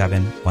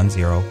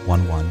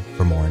 587-1011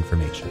 for more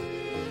information.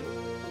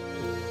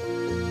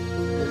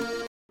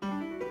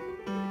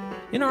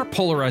 In our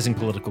polarizing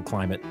political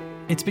climate,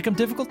 it's become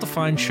difficult to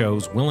find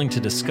shows willing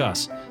to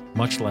discuss,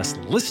 much less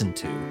listen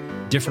to,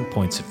 different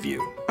points of view.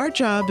 Our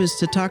job is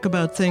to talk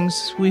about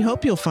things we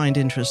hope you'll find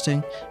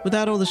interesting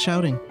without all the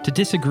shouting. To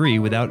disagree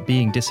without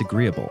being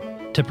disagreeable.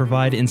 To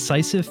provide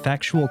incisive,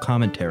 factual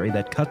commentary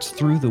that cuts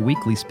through the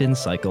weekly spin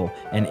cycle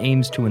and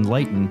aims to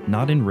enlighten,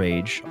 not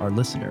enrage, our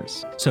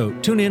listeners. So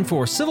tune in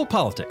for Civil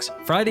Politics,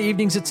 Friday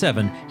evenings at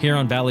 7 here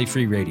on Valley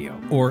Free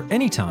Radio, or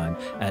anytime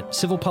at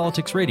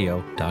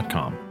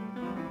civilpoliticsradio.com.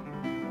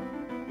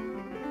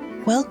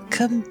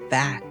 Welcome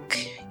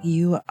back.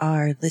 You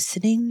are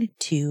listening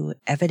to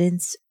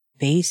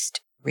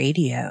Evidence-Based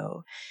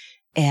Radio.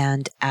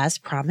 And as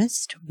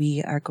promised,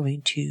 we are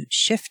going to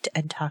shift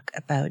and talk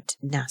about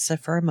NASA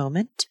for a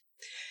moment.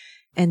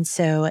 And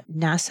so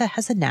NASA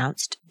has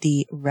announced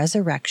the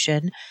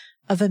resurrection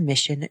of a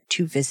mission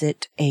to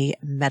visit a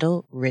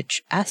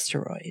metal-rich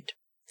asteroid.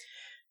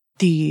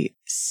 The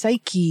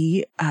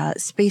Psyche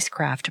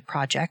spacecraft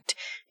project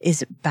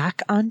is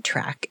back on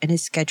track and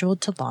is scheduled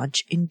to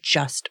launch in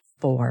just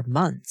 4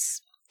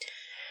 months.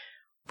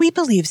 We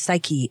believe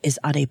Psyche is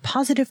on a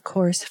positive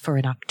course for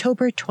an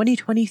October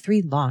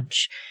 2023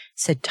 launch,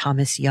 said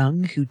Thomas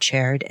Young, who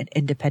chaired an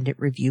independent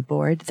review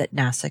board that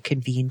NASA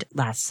convened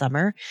last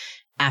summer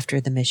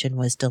after the mission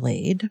was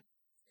delayed.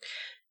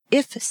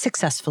 If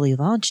successfully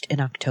launched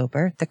in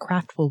October, the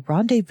craft will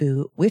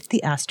rendezvous with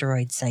the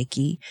asteroid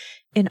Psyche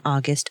in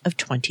August of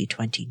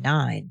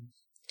 2029.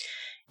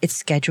 It's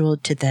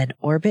scheduled to then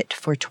orbit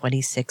for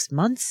 26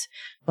 months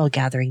while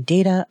gathering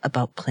data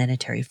about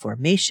planetary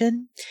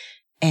formation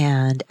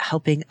and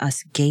helping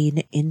us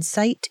gain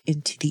insight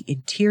into the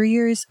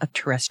interiors of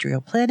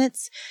terrestrial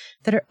planets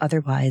that are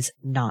otherwise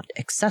not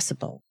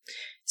accessible.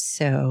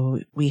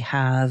 So we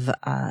have,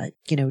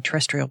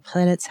 terrestrial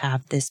planets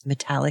have this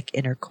metallic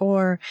inner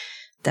core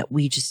that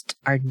we just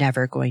are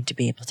never going to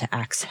be able to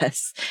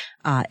access,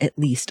 at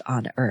least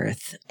on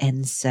Earth.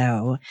 And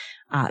so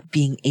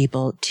being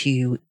able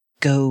to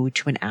go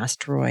to an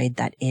asteroid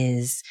that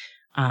is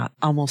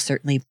almost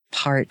certainly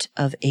part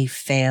of a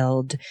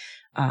failed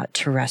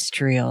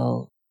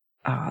terrestrial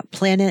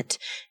planet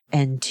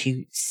and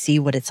to see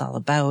what it's all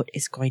about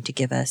is going to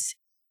give us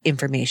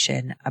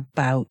information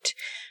about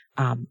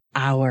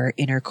our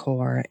inner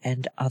core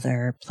and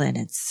other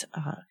planets'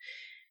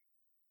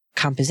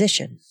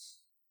 composition.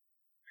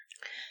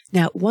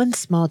 Now, one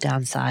small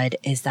downside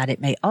is that it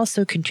may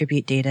also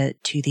contribute data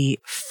to the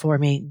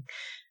forming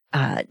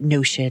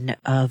notion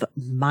of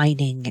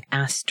mining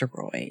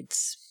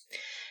asteroids.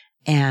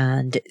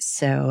 And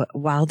so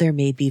while there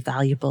may be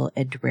valuable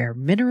and rare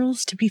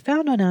minerals to be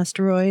found on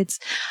asteroids,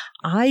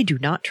 I do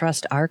not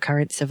trust our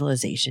current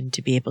civilization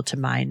to be able to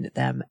mine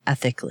them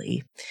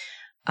ethically,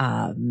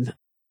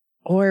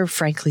 or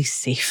frankly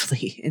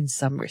safely in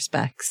some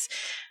respects.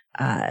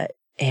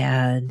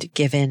 And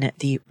given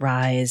the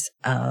rise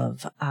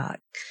of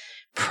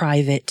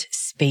private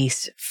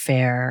space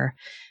fair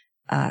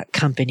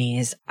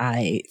companies,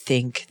 I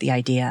think the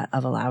idea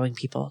of allowing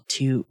people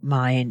to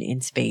mine in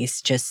space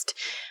just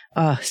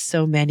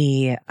so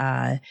many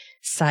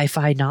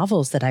sci-fi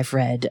novels that I've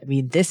read. I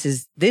mean, this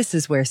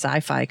is where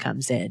sci-fi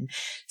comes in.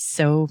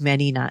 So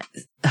many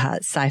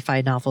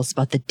sci-fi novels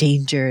about the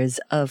dangers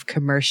of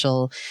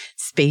commercial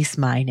space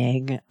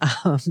mining.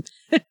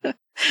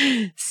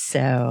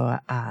 So,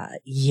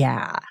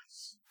 yeah.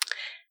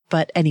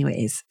 But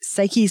anyways,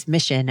 Psyche's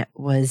mission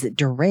was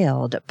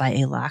derailed by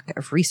a lack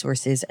of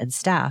resources and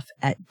staff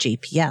at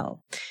JPL.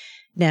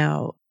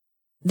 Now,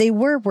 they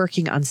were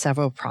working on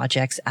several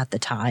projects at the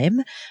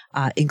time,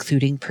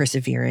 including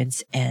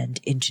Perseverance and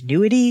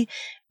Ingenuity,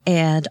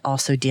 and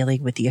also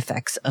dealing with the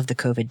effects of the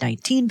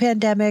COVID-19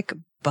 pandemic.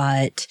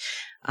 But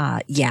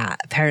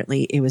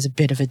apparently it was a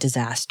bit of a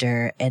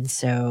disaster. And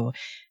so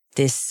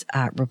this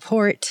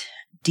report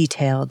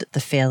detailed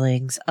the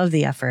failings of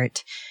the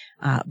effort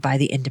by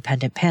the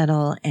independent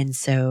panel. And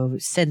so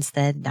since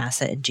then,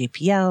 NASA and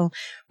JPL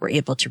were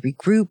able to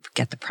regroup,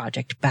 get the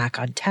project back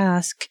on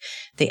task.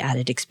 They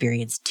added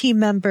experienced team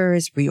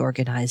members,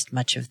 reorganized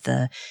much of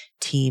the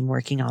team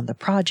working on the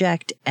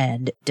project,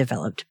 and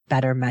developed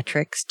better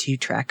metrics to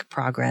track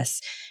progress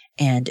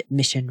and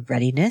mission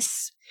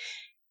readiness.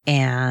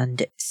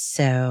 And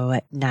so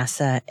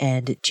NASA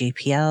and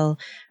JPL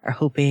are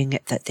hoping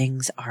that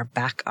things are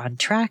back on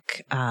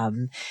track.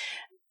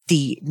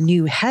 The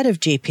new head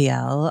of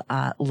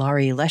JPL,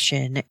 Laurie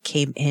Leshin,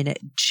 came in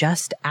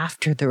just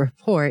after the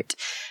report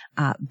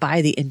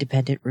by the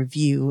independent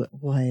review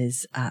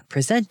was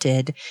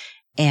presented.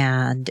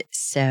 And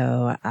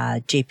so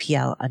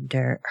JPL,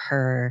 under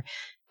her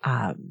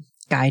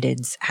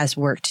guidance, has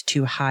worked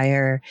to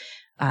hire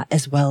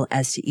as well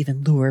as to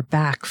even lure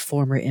back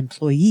former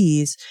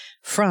employees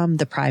from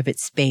the private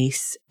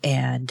space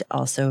and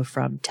also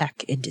from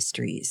tech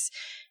industries.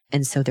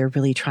 And so they're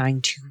really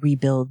trying to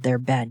rebuild their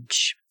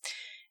bench.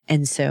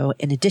 And so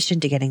in addition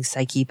to getting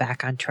Psyche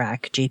back on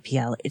track,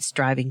 JPL is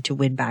striving to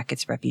win back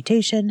its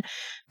reputation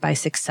by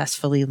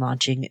successfully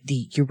launching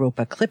the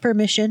Europa Clipper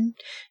mission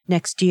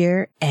next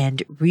year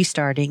and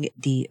restarting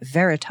the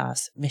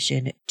Veritas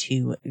mission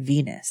to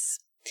Venus.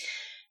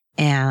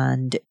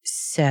 And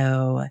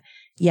so,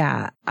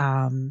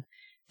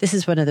 this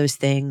is one of those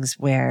things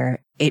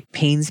where it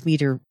pains me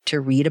to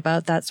read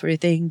about that sort of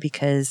thing,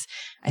 because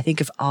I think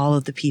of all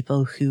of the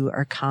people who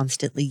are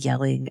constantly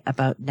yelling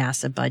about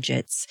NASA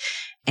budgets,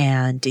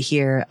 and to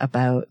hear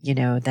about,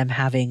 them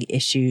having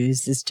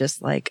issues is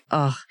just like,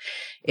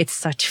 it's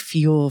such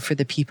fuel for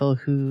the people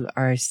who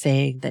are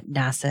saying that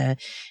NASA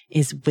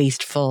is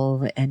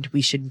wasteful and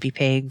we shouldn't be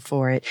paying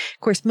for it.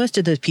 Of course, most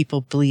of those people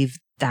believe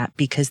that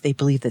because they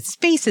believe that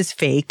space is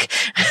fake.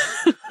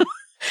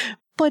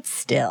 But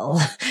still,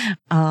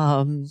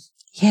 that's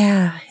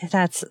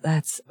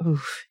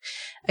oof.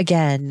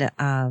 Again,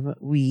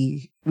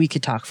 we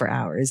could talk for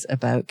hours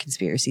about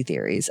conspiracy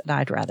theories, and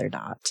I'd rather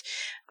not.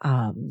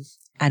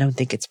 I don't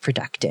think it's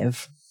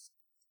productive.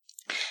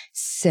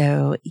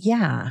 So,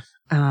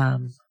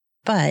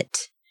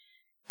 but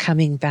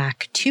coming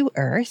back to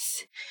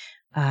Earth,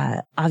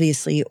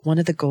 obviously, one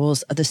of the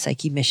goals of the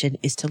Psyche mission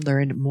is to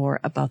learn more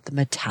about the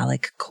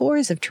metallic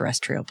cores of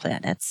terrestrial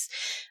planets,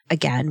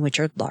 again, which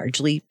are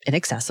largely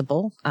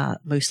inaccessible,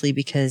 mostly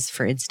because,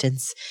 for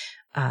instance,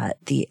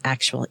 the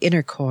actual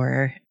inner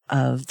core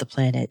of the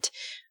planet,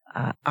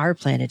 our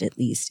planet at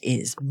least,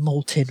 is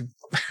molten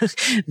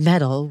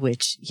metal,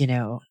 which,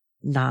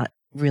 not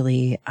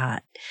really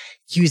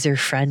user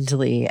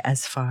friendly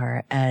as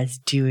far as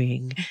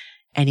doing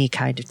any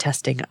kind of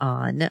testing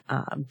on,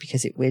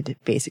 because it would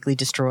basically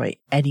destroy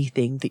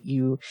anything that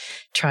you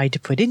tried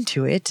to put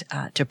into it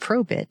to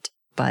probe it,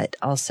 but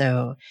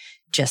also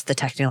just the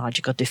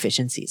technological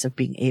deficiencies of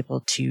being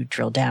able to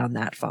drill down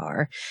that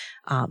far.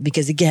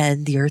 Because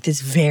again, the Earth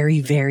is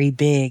very, very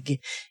big.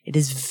 It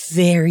is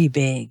very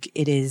big.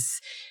 It is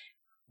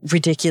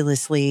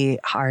ridiculously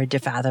hard to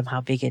fathom how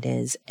big it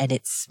is, and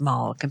it's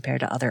small compared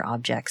to other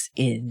objects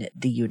in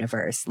the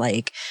universe.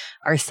 Like,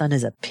 our sun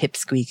is a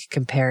pipsqueak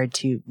compared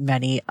to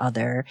many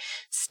other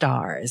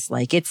stars.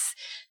 Like, it's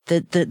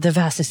the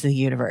vastness of the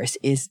universe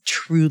is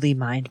truly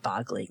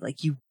mind-boggling. Like,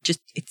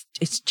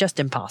 it's just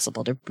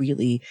impossible to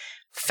really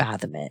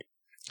fathom it.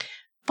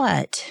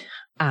 But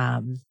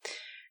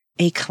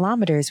a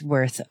kilometer's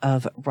worth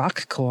of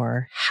rock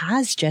core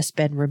has just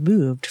been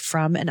removed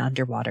from an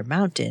underwater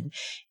mountain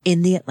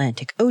in the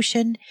Atlantic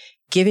Ocean,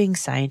 giving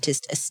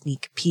scientists a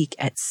sneak peek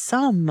at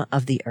some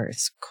of the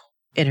Earth's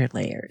inner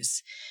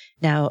layers.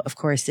 Now, of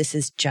course, this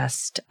is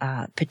just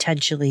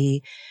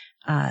potentially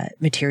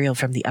material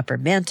from the upper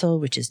mantle,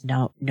 which is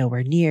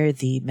nowhere near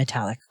the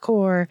metallic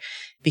core,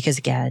 because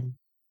again,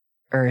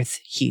 Earth,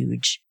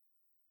 huge.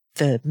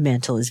 The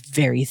mantle is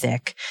very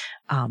thick,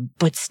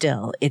 but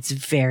still, it's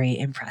very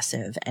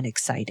impressive and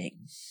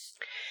exciting.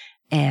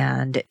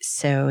 And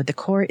so the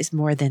core is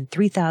more than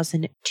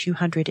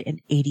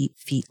 3,280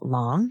 feet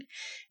long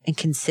and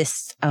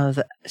consists of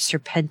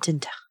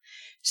serpentinite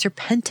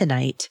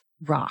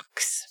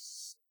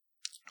rocks.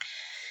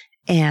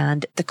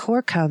 And the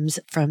core comes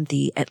from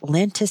the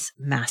Atlantis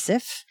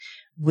Massif,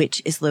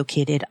 which is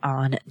located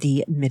on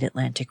the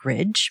Mid-Atlantic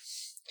Ridge.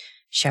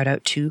 Shout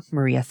out to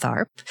Maria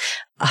Tharp.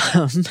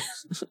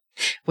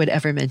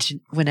 Whenever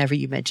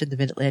you mention the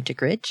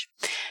Mid-Atlantic Ridge.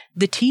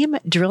 The team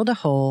drilled a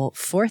hole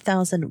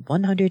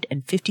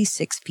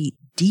 4,156 feet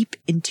deep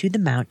into the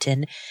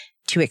mountain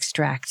to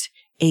extract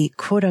a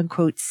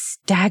quote-unquote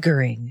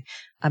staggering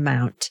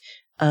amount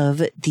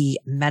of the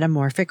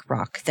metamorphic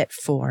rock that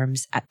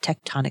forms at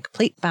tectonic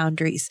plate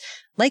boundaries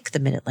like the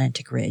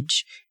Mid-Atlantic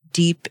Ridge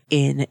deep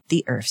in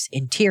the Earth's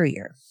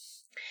interior.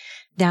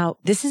 Now,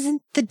 this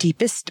isn't the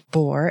deepest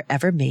bore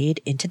ever made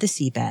into the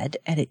seabed,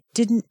 and it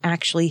didn't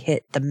actually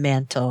hit the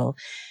mantle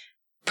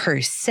per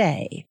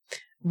se.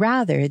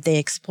 Rather, they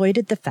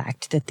exploited the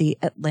fact that the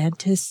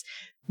Atlantis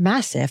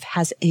Massif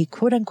has a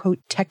quote-unquote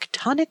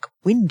tectonic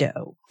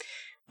window,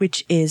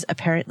 which is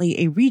apparently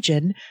a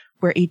region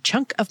where a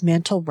chunk of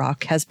mantle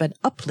rock has been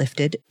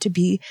uplifted to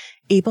be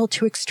able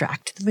to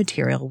extract the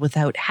material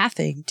without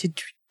having to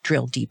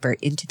drill deeper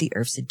into the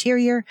Earth's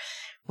interior,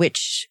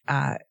 which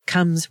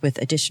comes with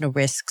additional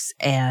risks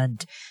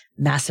and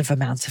massive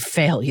amounts of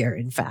failure,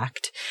 in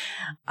fact.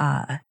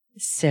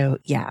 So,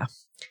 yeah.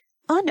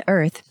 On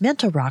Earth,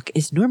 mantle rock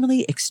is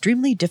normally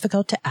extremely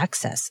difficult to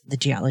access, the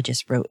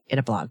geologist wrote in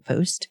a blog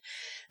post.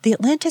 The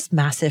Atlantis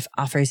Massif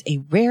offers a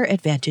rare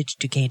advantage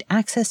to gain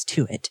access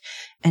to it,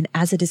 and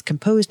as it is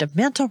composed of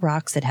mantle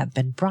rocks that have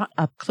been brought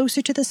up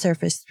closer to the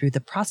surface through the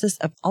process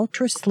of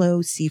ultra-slow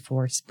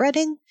seafloor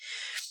spreading,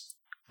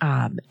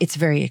 it's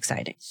very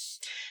exciting.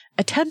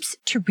 Attempts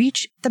to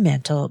reach the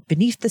mantle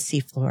beneath the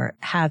seafloor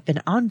have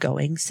been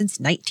ongoing since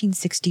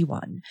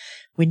 1961,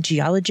 when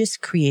geologists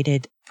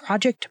created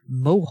Project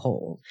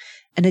Mohole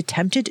and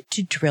attempted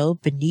to drill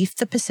beneath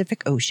the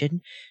Pacific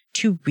Ocean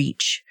to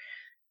reach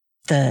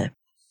the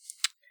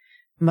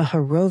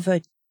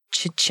Mohorovicic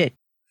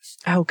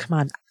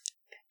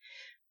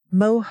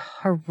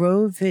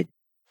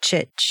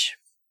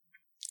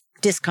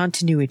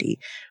discontinuity,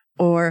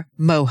 or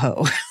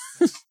MOHO.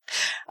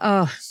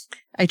 Oh,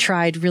 I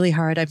tried really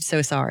hard. I'm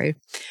so sorry.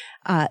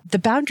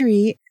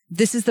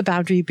 This is the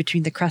boundary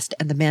between the crust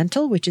and the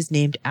mantle, which is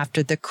named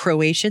after the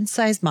Croatian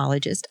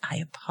seismologist.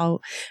 I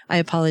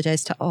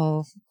apologize to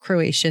all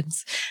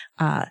Croatians.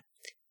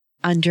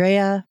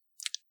 Andrea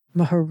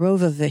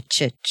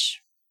Mohorovicic.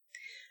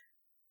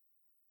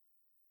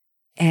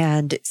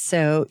 And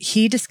so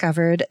he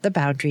discovered the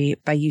boundary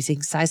by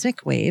using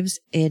seismic waves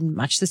in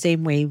much the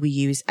same way we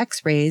use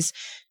X-rays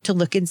to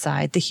look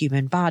inside the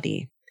human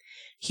body.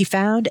 He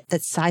found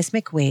that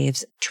seismic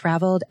waves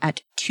traveled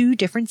at two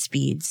different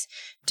speeds,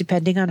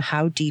 depending on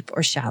how deep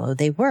or shallow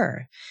they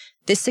were.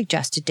 This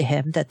suggested to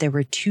him that there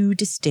were two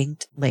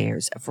distinct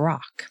layers of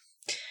rock.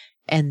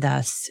 And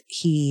thus,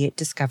 he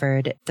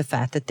discovered the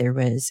fact that there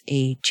was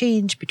a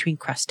change between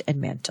crust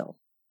and mantle.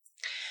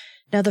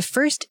 Now, the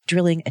first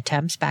drilling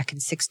attempts back in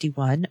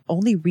 1961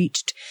 only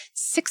reached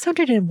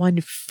 601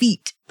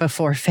 feet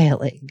before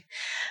failing.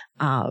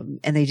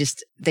 And they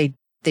just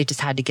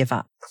had to give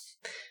up.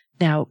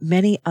 Now,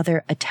 many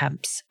other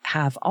attempts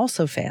have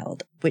also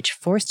failed, which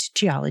forced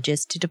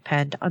geologists to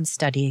depend on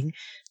studying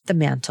the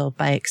mantle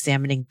by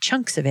examining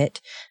chunks of it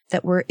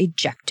that were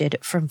ejected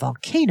from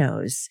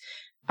volcanoes.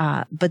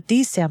 But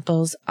these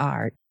samples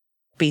are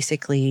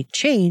basically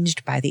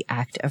changed by the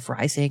act of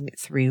rising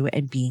through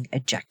and being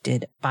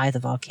ejected by the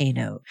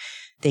volcano.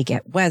 They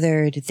get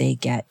weathered, they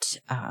get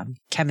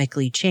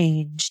chemically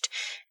changed,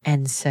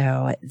 and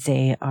so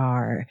they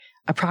are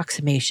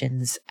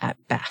approximations at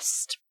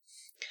best.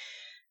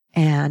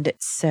 And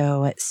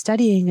so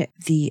studying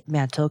the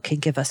mantle can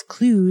give us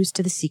clues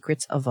to the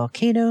secrets of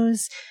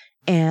volcanoes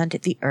and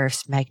the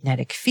Earth's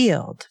magnetic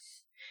field.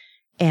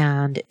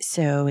 And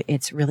so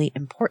it's really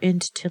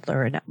important to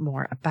learn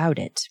more about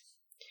it.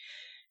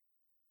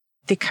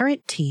 The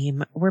current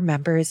team were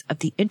members of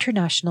the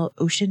International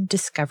Ocean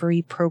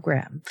Discovery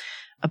Program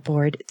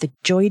aboard the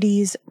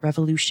JOIDES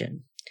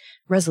Resolution,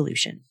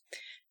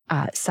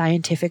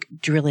 scientific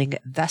drilling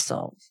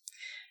vessel.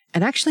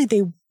 And actually,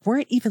 they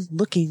weren't even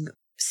looking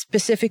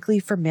specifically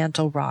for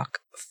mantle rock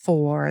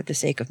for the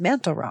sake of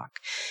mantle rock.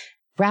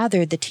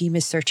 Rather, the team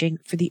is searching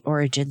for the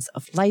origins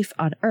of life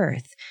on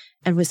Earth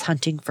and was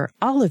hunting for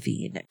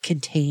olivine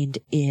contained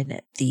in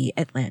the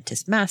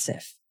Atlantis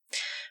Massif.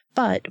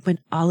 But when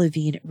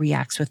olivine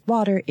reacts with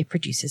water, it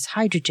produces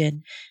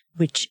hydrogen,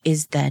 which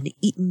is then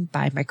eaten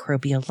by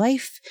microbial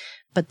life.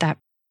 But that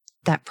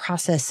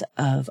process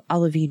of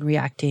olivine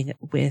reacting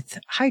with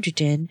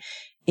hydrogen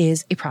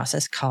is a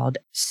process called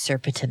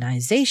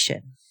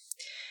serpentinization.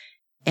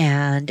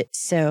 And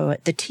so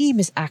the team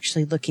is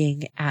actually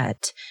looking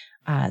at,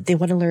 they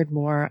want to learn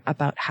more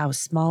about how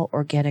small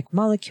organic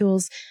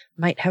molecules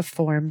might have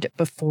formed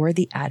before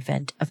the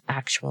advent of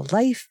actual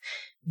life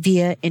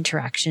via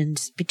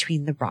interactions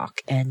between the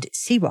rock and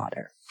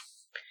seawater.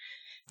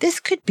 This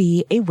could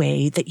be a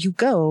way that you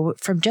go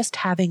from just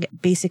having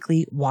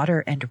basically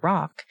water and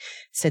rock,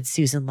 said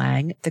Susan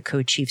Lang, the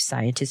co-chief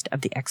scientist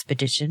of the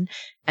expedition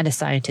and a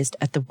scientist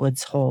at the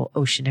Woods Hole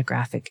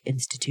Oceanographic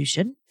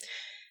Institution,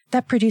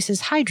 that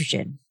produces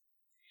hydrogen.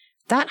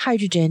 That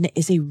hydrogen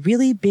is a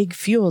really big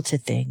fuel to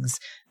things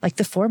like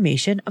the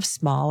formation of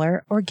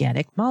smaller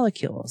organic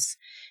molecules.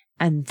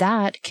 And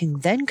that can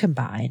then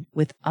combine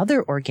with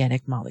other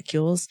organic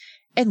molecules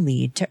and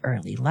lead to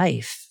early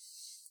life.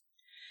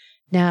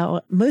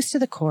 Now, most of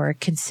the core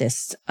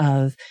consists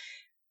of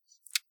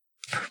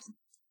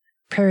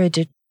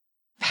peridotite,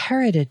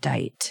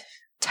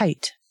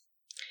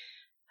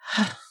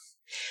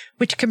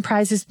 which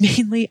comprises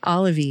mainly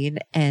olivine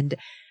and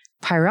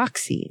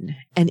pyroxene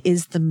and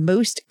is the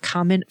most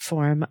common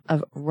form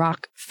of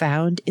rock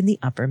found in the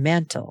upper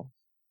mantle.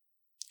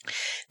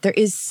 There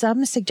is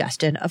some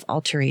suggestion of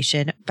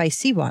alteration by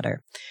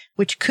seawater,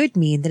 which could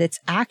mean that it's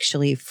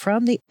actually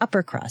from the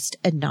upper crust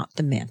and not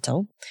the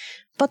mantle,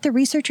 but the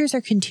researchers are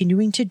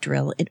continuing to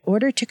drill in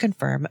order to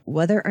confirm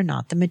whether or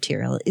not the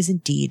material is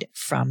indeed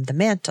from the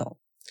mantle.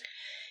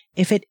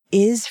 If it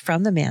is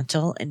from the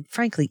mantle, and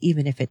frankly,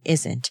 even if it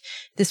isn't,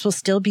 this will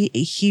still be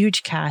a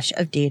huge cache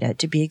of data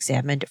to be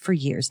examined for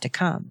years to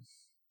come.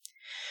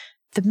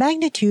 The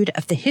magnitude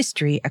of the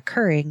history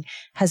occurring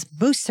has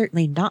most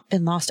certainly not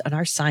been lost on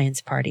our science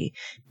party,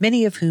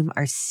 many of whom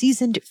are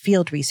seasoned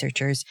field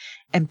researchers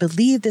and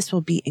believe this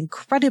will be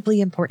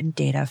incredibly important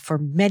data for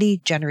many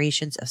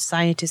generations of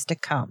scientists to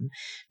come,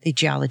 the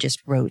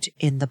geologist wrote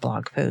in the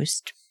blog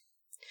post.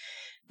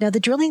 Now,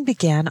 the drilling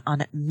began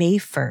on May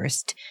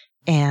 1st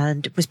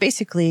and was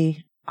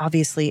basically,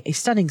 obviously, a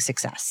stunning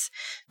success.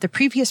 The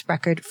previous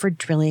record for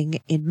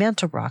drilling in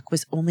mantle rock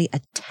was only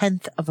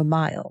 1/10 of a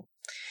mile.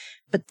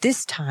 But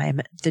this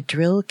time, the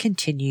drill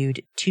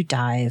continued to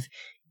dive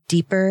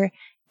deeper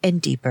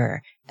and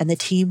deeper, and the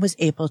team was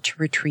able to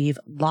retrieve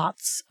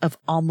lots of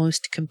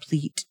almost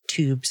complete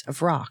tubes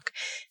of rock.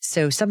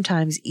 So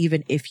sometimes,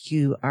 even if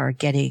you are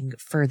getting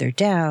further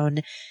down,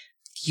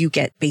 you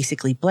get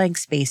basically blank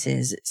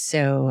spaces.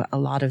 So a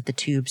lot of the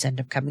tubes end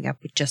up coming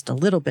up with just a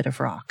little bit of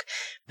rock.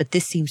 But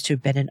this seems to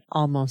have been an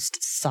almost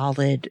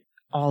solid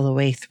all the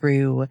way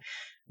through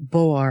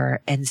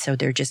bore, and so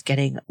they're just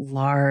getting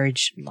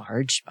large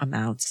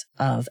amounts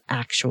of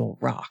actual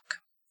rock.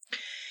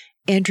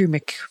 Andrew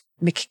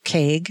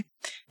McCaig,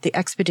 the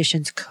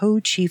expedition's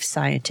co-chief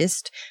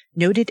scientist,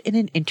 noted in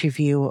an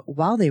interview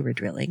while they were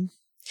drilling,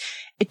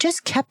 "It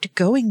just kept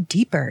going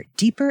deeper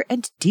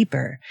and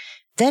deeper.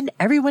 Then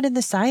everyone in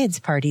the science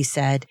party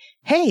said,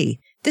 'Hey,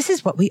 this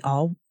is what we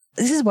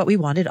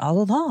wanted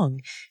all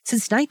along.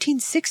 Since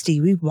 1960,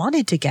 we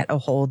wanted to get a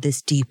hole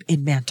this deep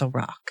in mantle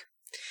rock.'"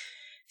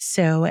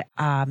 So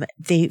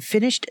they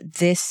finished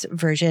this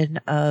version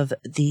of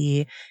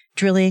the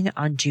drilling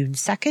on June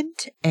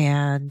 2nd.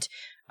 And,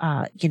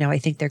 I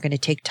think they're going to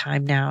take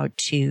time now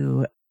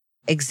to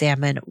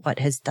examine what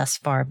has thus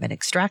far been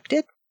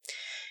extracted.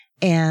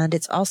 And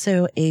it's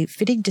also a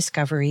fitting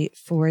discovery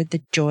for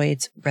the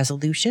Joids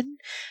resolution,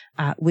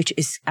 which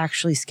is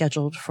actually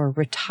scheduled for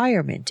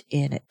retirement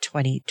in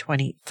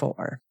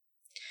 2024.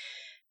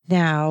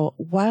 Now,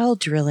 while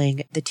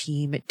drilling, the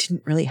team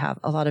didn't really have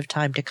a lot of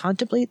time to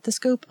contemplate the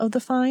scope of the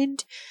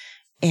find,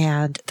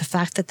 and the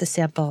fact that the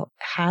sample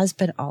has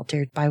been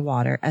altered by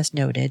water, as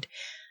noted,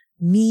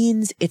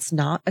 means it's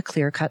not a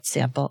clear-cut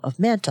sample of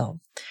mantle,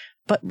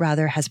 but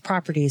rather has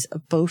properties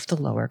of both the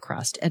lower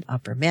crust and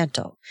upper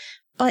mantle.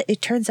 But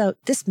it turns out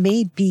this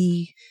may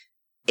be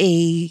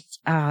a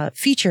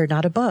feature,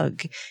 not a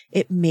bug.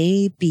 It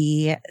may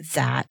be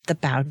that the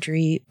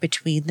boundary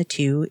between the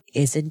two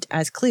isn't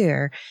as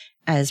clear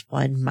as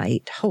one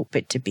might hope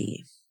it to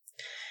be.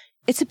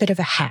 It's a bit of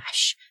a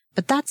hash,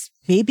 but that's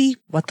maybe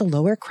what the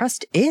lower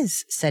crust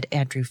is, said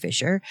Andrew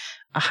Fisher,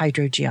 a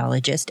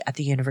hydrogeologist at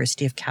the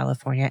University of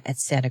California at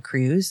Santa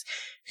Cruz,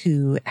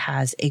 who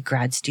has a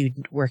grad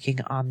student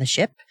working on the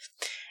ship.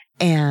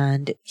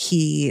 And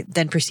he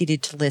then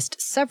proceeded to list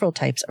several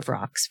types of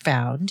rocks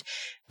found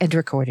and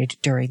recorded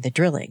during the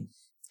drilling.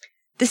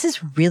 This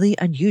is really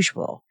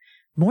unusual.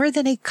 More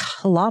than 1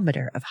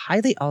 kilometer of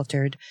highly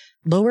altered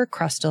lower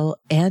crustal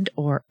and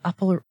or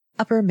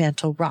upper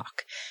mantle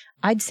rock.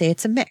 I'd say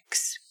it's a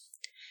mix.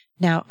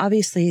 Now,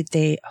 obviously,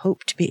 they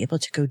hope to be able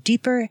to go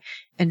deeper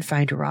and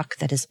find a rock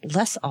that is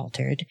less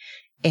altered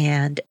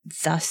and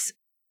thus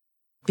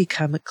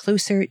become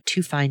closer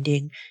to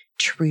finding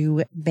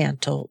true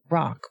mantle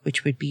rock,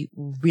 which would be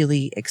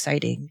really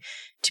exciting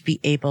to be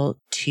able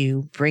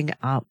to bring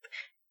up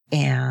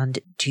and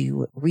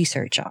do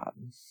research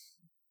on.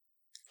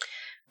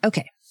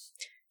 Okay,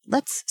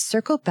 let's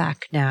circle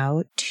back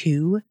now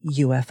to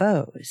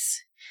UFOs.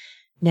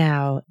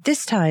 Now,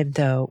 this time,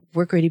 though,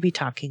 we're going to be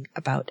talking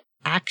about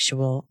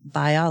actual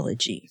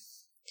biology.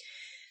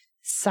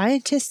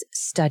 Scientists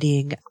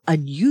studying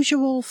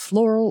unusual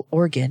floral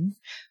organ,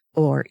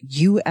 or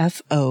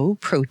UFO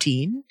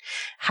protein,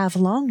 have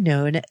long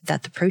known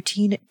that the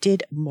protein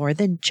did more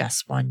than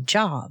just one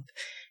job,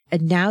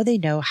 and now they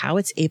know how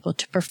it's able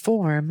to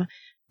perform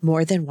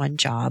more than one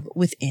job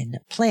within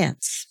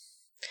plants.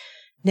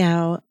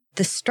 Now,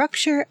 the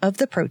structure of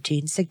the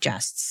protein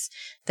suggests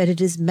that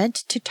it is meant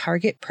to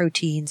target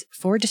proteins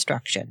for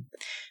destruction,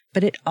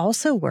 but it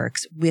also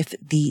works with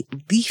the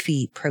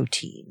leafy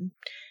protein,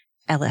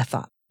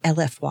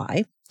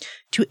 LFY,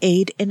 to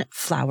aid in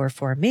flower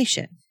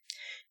formation.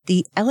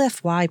 The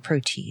LFY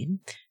protein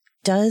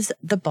does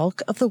the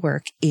bulk of the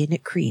work in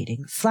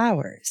creating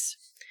flowers.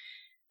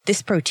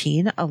 This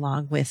protein,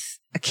 along with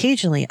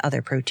occasionally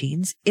other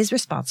proteins, is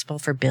responsible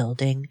for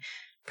building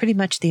pretty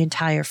much the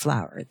entire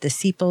flower, the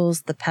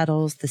sepals, the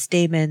petals, the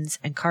stamens,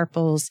 and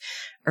carpels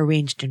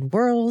arranged in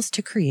whorls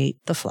to create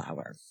the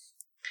flower.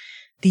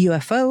 The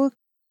UFO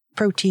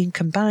protein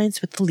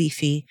combines with the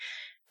leafy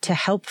to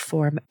help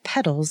form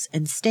petals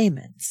and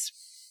stamens.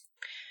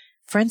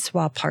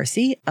 Francois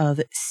Parsi of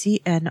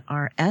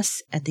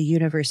CNRS and the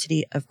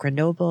University of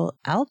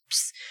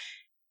Grenoble-Alpes,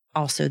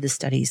 also the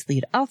study's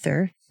lead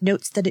author,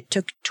 notes that it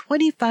took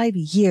 25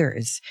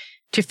 years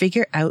to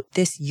figure out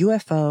this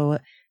UFO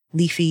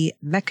leafy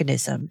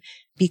mechanism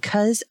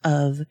because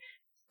of,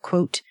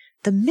 quote,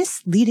 the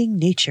misleading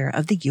nature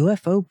of the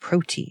UFO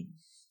protein.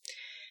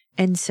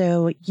 And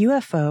so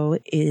UFO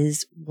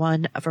is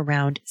one of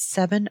around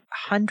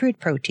 700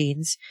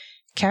 proteins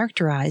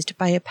characterized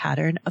by a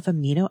pattern of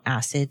amino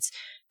acids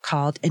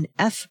called an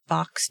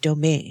F-box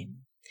domain.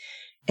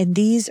 And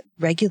these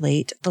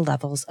regulate the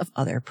levels of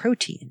other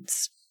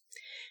proteins.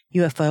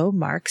 UFO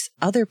marks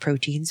other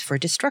proteins for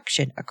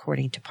destruction,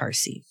 according to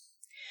Parsi.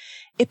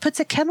 It puts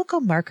a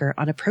chemical marker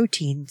on a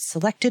protein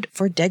selected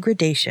for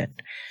degradation.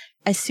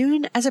 As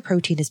soon as a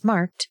protein is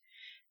marked,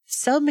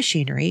 cell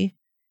machinery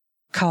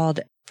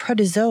called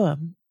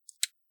proteasome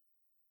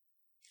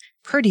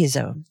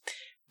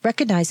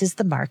recognizes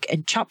the mark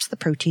and chops the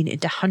protein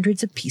into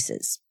hundreds of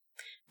pieces.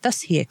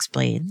 Thus, he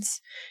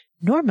explains,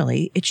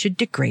 normally it should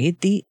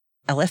degrade the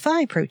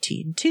LFI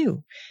protein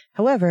too.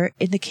 However,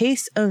 in the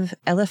case of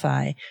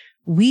LFI,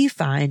 we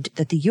find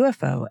that the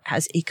UFO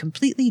has a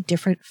completely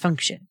different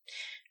function,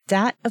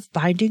 that of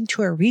binding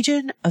to a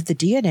region of the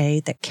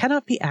DNA that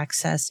cannot be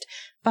accessed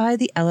by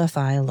the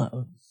LFI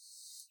alone.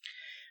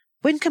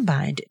 When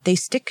combined, they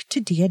stick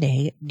to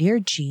DNA near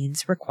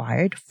genes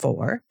required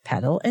for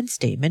petal and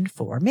stamen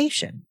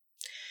formation.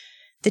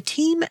 The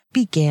team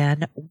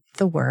began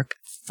the work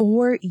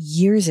 4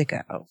 years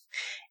ago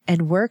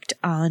and worked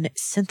on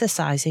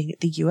synthesizing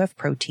the UF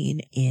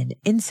protein in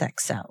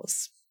insect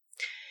cells.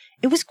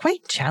 It was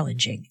quite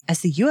challenging,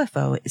 as the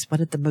UFO is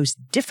one of the most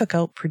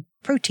difficult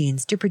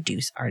proteins to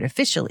produce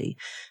artificially,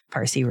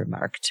 Parsi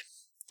remarked.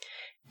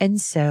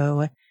 And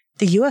so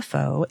the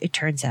UFO, it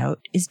turns out,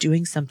 is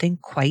doing something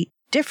quite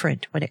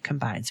different when it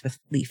combines with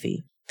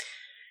leafy.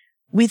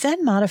 We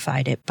then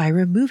modified it by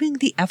removing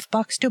the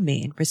F-box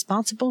domain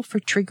responsible for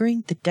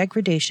triggering the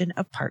degradation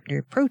of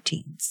partner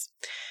proteins.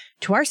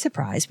 To our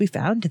surprise, we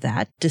found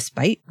that,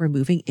 despite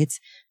removing its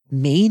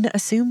main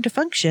assumed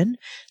function,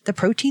 the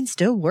protein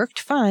still worked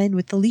fine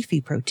with the leafy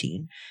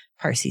protein,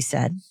 Parsi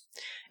said.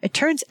 It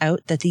turns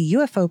out that the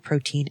UFO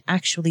protein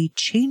actually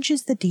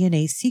changes the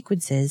DNA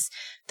sequences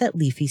that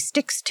leafy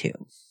sticks to.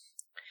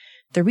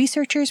 The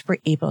researchers were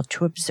able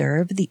to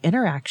observe the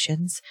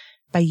interactions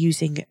by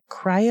using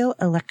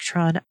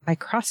cryo-electron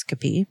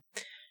microscopy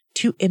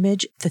to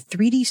image the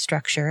 3D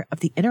structure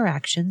of the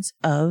interactions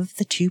of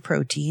the two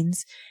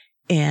proteins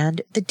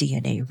and the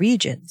DNA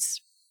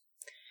regions.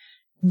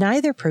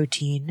 Neither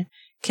protein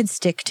can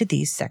stick to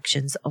these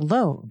sections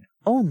alone,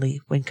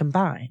 only when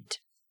combined.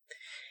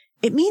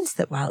 It means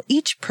that while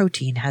each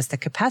protein has the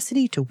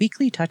capacity to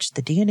weakly touch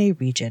the DNA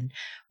region,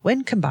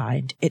 when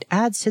combined, it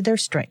adds to their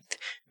strength,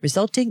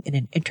 resulting in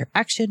an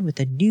interaction with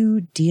a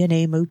new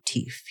DNA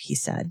motif, he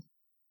said.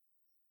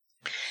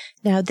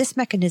 Now, this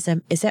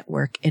mechanism is at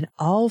work in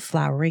all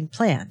flowering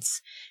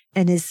plants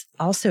and is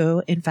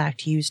also, in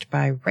fact, used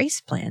by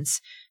rice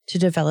plants to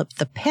develop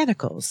the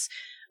panicles,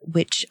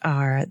 which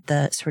are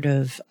the sort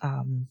of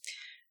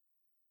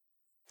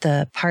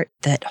the part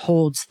that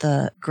holds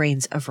the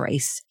grains of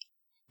rice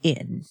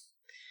in.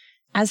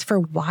 As for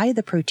why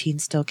the protein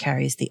still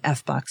carries the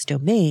F-box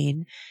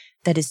domain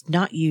that is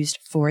not used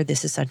for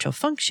this essential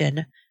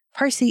function,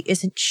 Parsi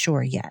isn't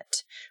sure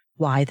yet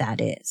why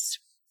that is.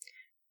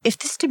 If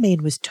this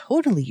domain was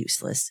totally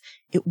useless,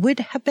 it would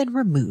have been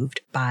removed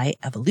by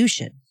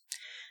evolution.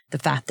 The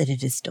fact that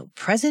it is still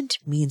present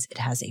means it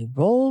has a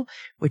role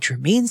which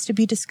remains to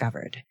be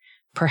discovered.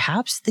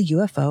 Perhaps the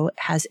UFO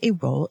has a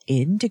role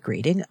in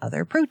degrading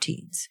other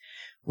proteins.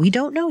 We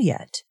don't know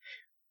yet.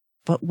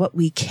 But what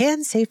we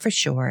can say for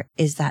sure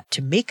is that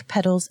to make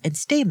petals and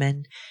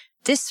stamen,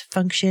 this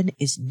function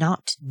is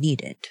not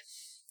needed.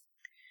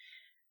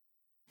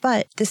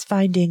 But this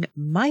finding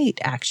might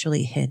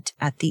actually hint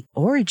at the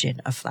origin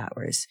of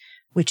flowers,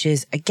 which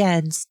is,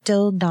 again,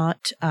 still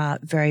not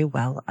very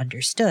well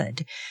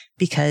understood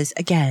because,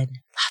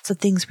 again, lots of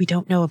things we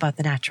don't know about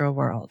the natural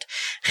world.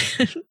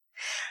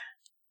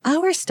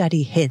 Our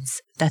study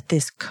hints that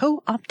this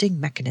co-opting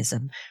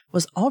mechanism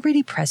was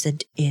already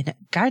present in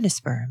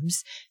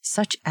gymnosperms,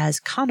 such as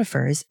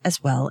conifers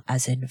as well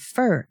as in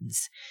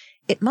ferns.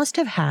 It must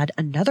have had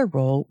another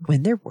role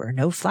when there were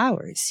no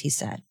flowers, he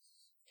said.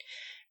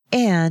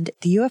 And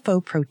the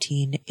UFO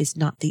protein is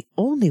not the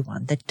only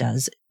one that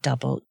does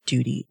double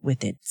duty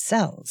within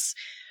cells,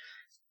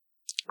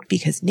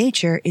 because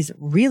nature is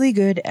really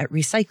good at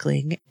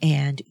recycling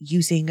and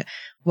using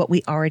what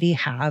we already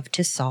have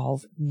to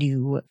solve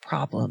new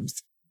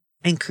problems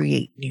and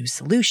create new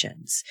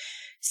solutions.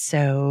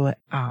 So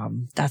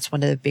that's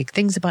one of the big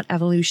things about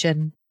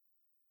evolution.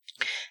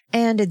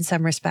 And in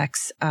some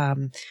respects,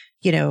 when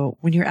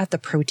you're at the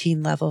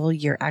protein level,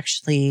 you're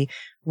actually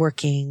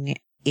working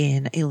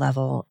in a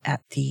level at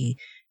the,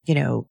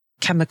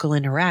 chemical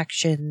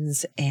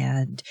interactions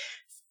and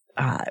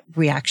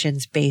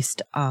reactions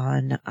based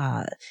on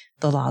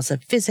the laws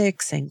of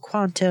physics and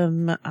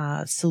quantum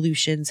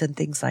solutions and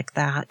things like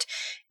that.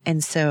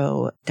 And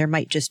so there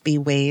might just be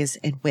ways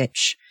in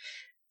which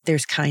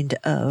there's kind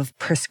of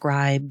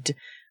prescribed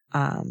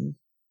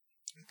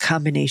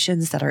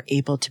combinations that are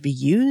able to be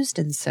used.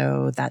 And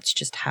so that's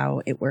just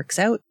how it works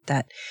out,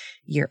 that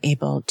you're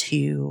able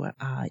to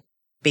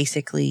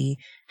basically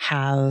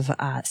have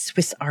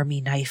Swiss Army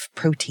knife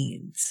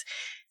proteins.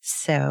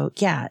 So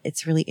yeah,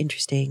 it's really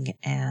interesting.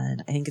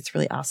 And I think it's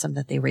really awesome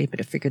that they were able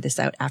to figure this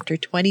out after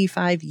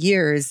 25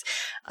 years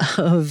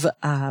of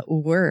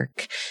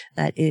work.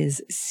 That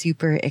is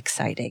super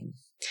exciting.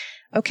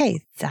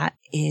 Okay, that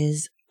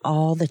is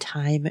all the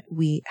time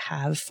we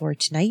have for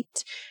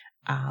tonight.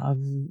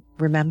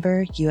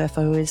 Remember,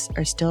 UFOs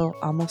are still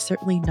almost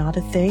certainly not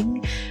a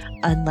thing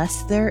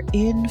unless they're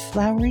in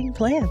flowering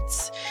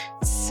plants.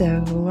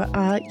 So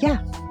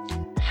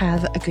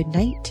have a good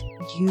night.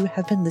 You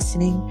have been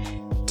listening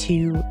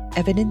to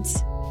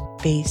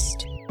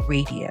Evidence-Based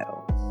Radio.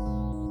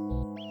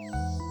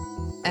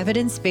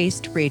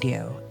 Evidence-Based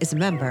Radio is a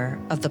member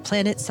of the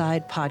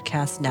PlanetSide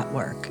Podcast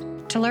Network.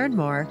 To learn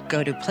more,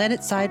 go to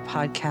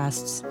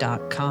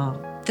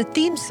planetsidepodcasts.com. The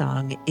theme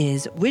song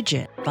is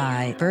Widget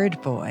by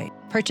Bird Boy.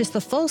 Purchase the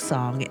full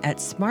song at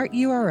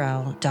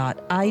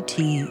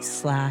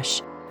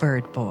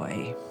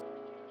smarturl.it/birdboy.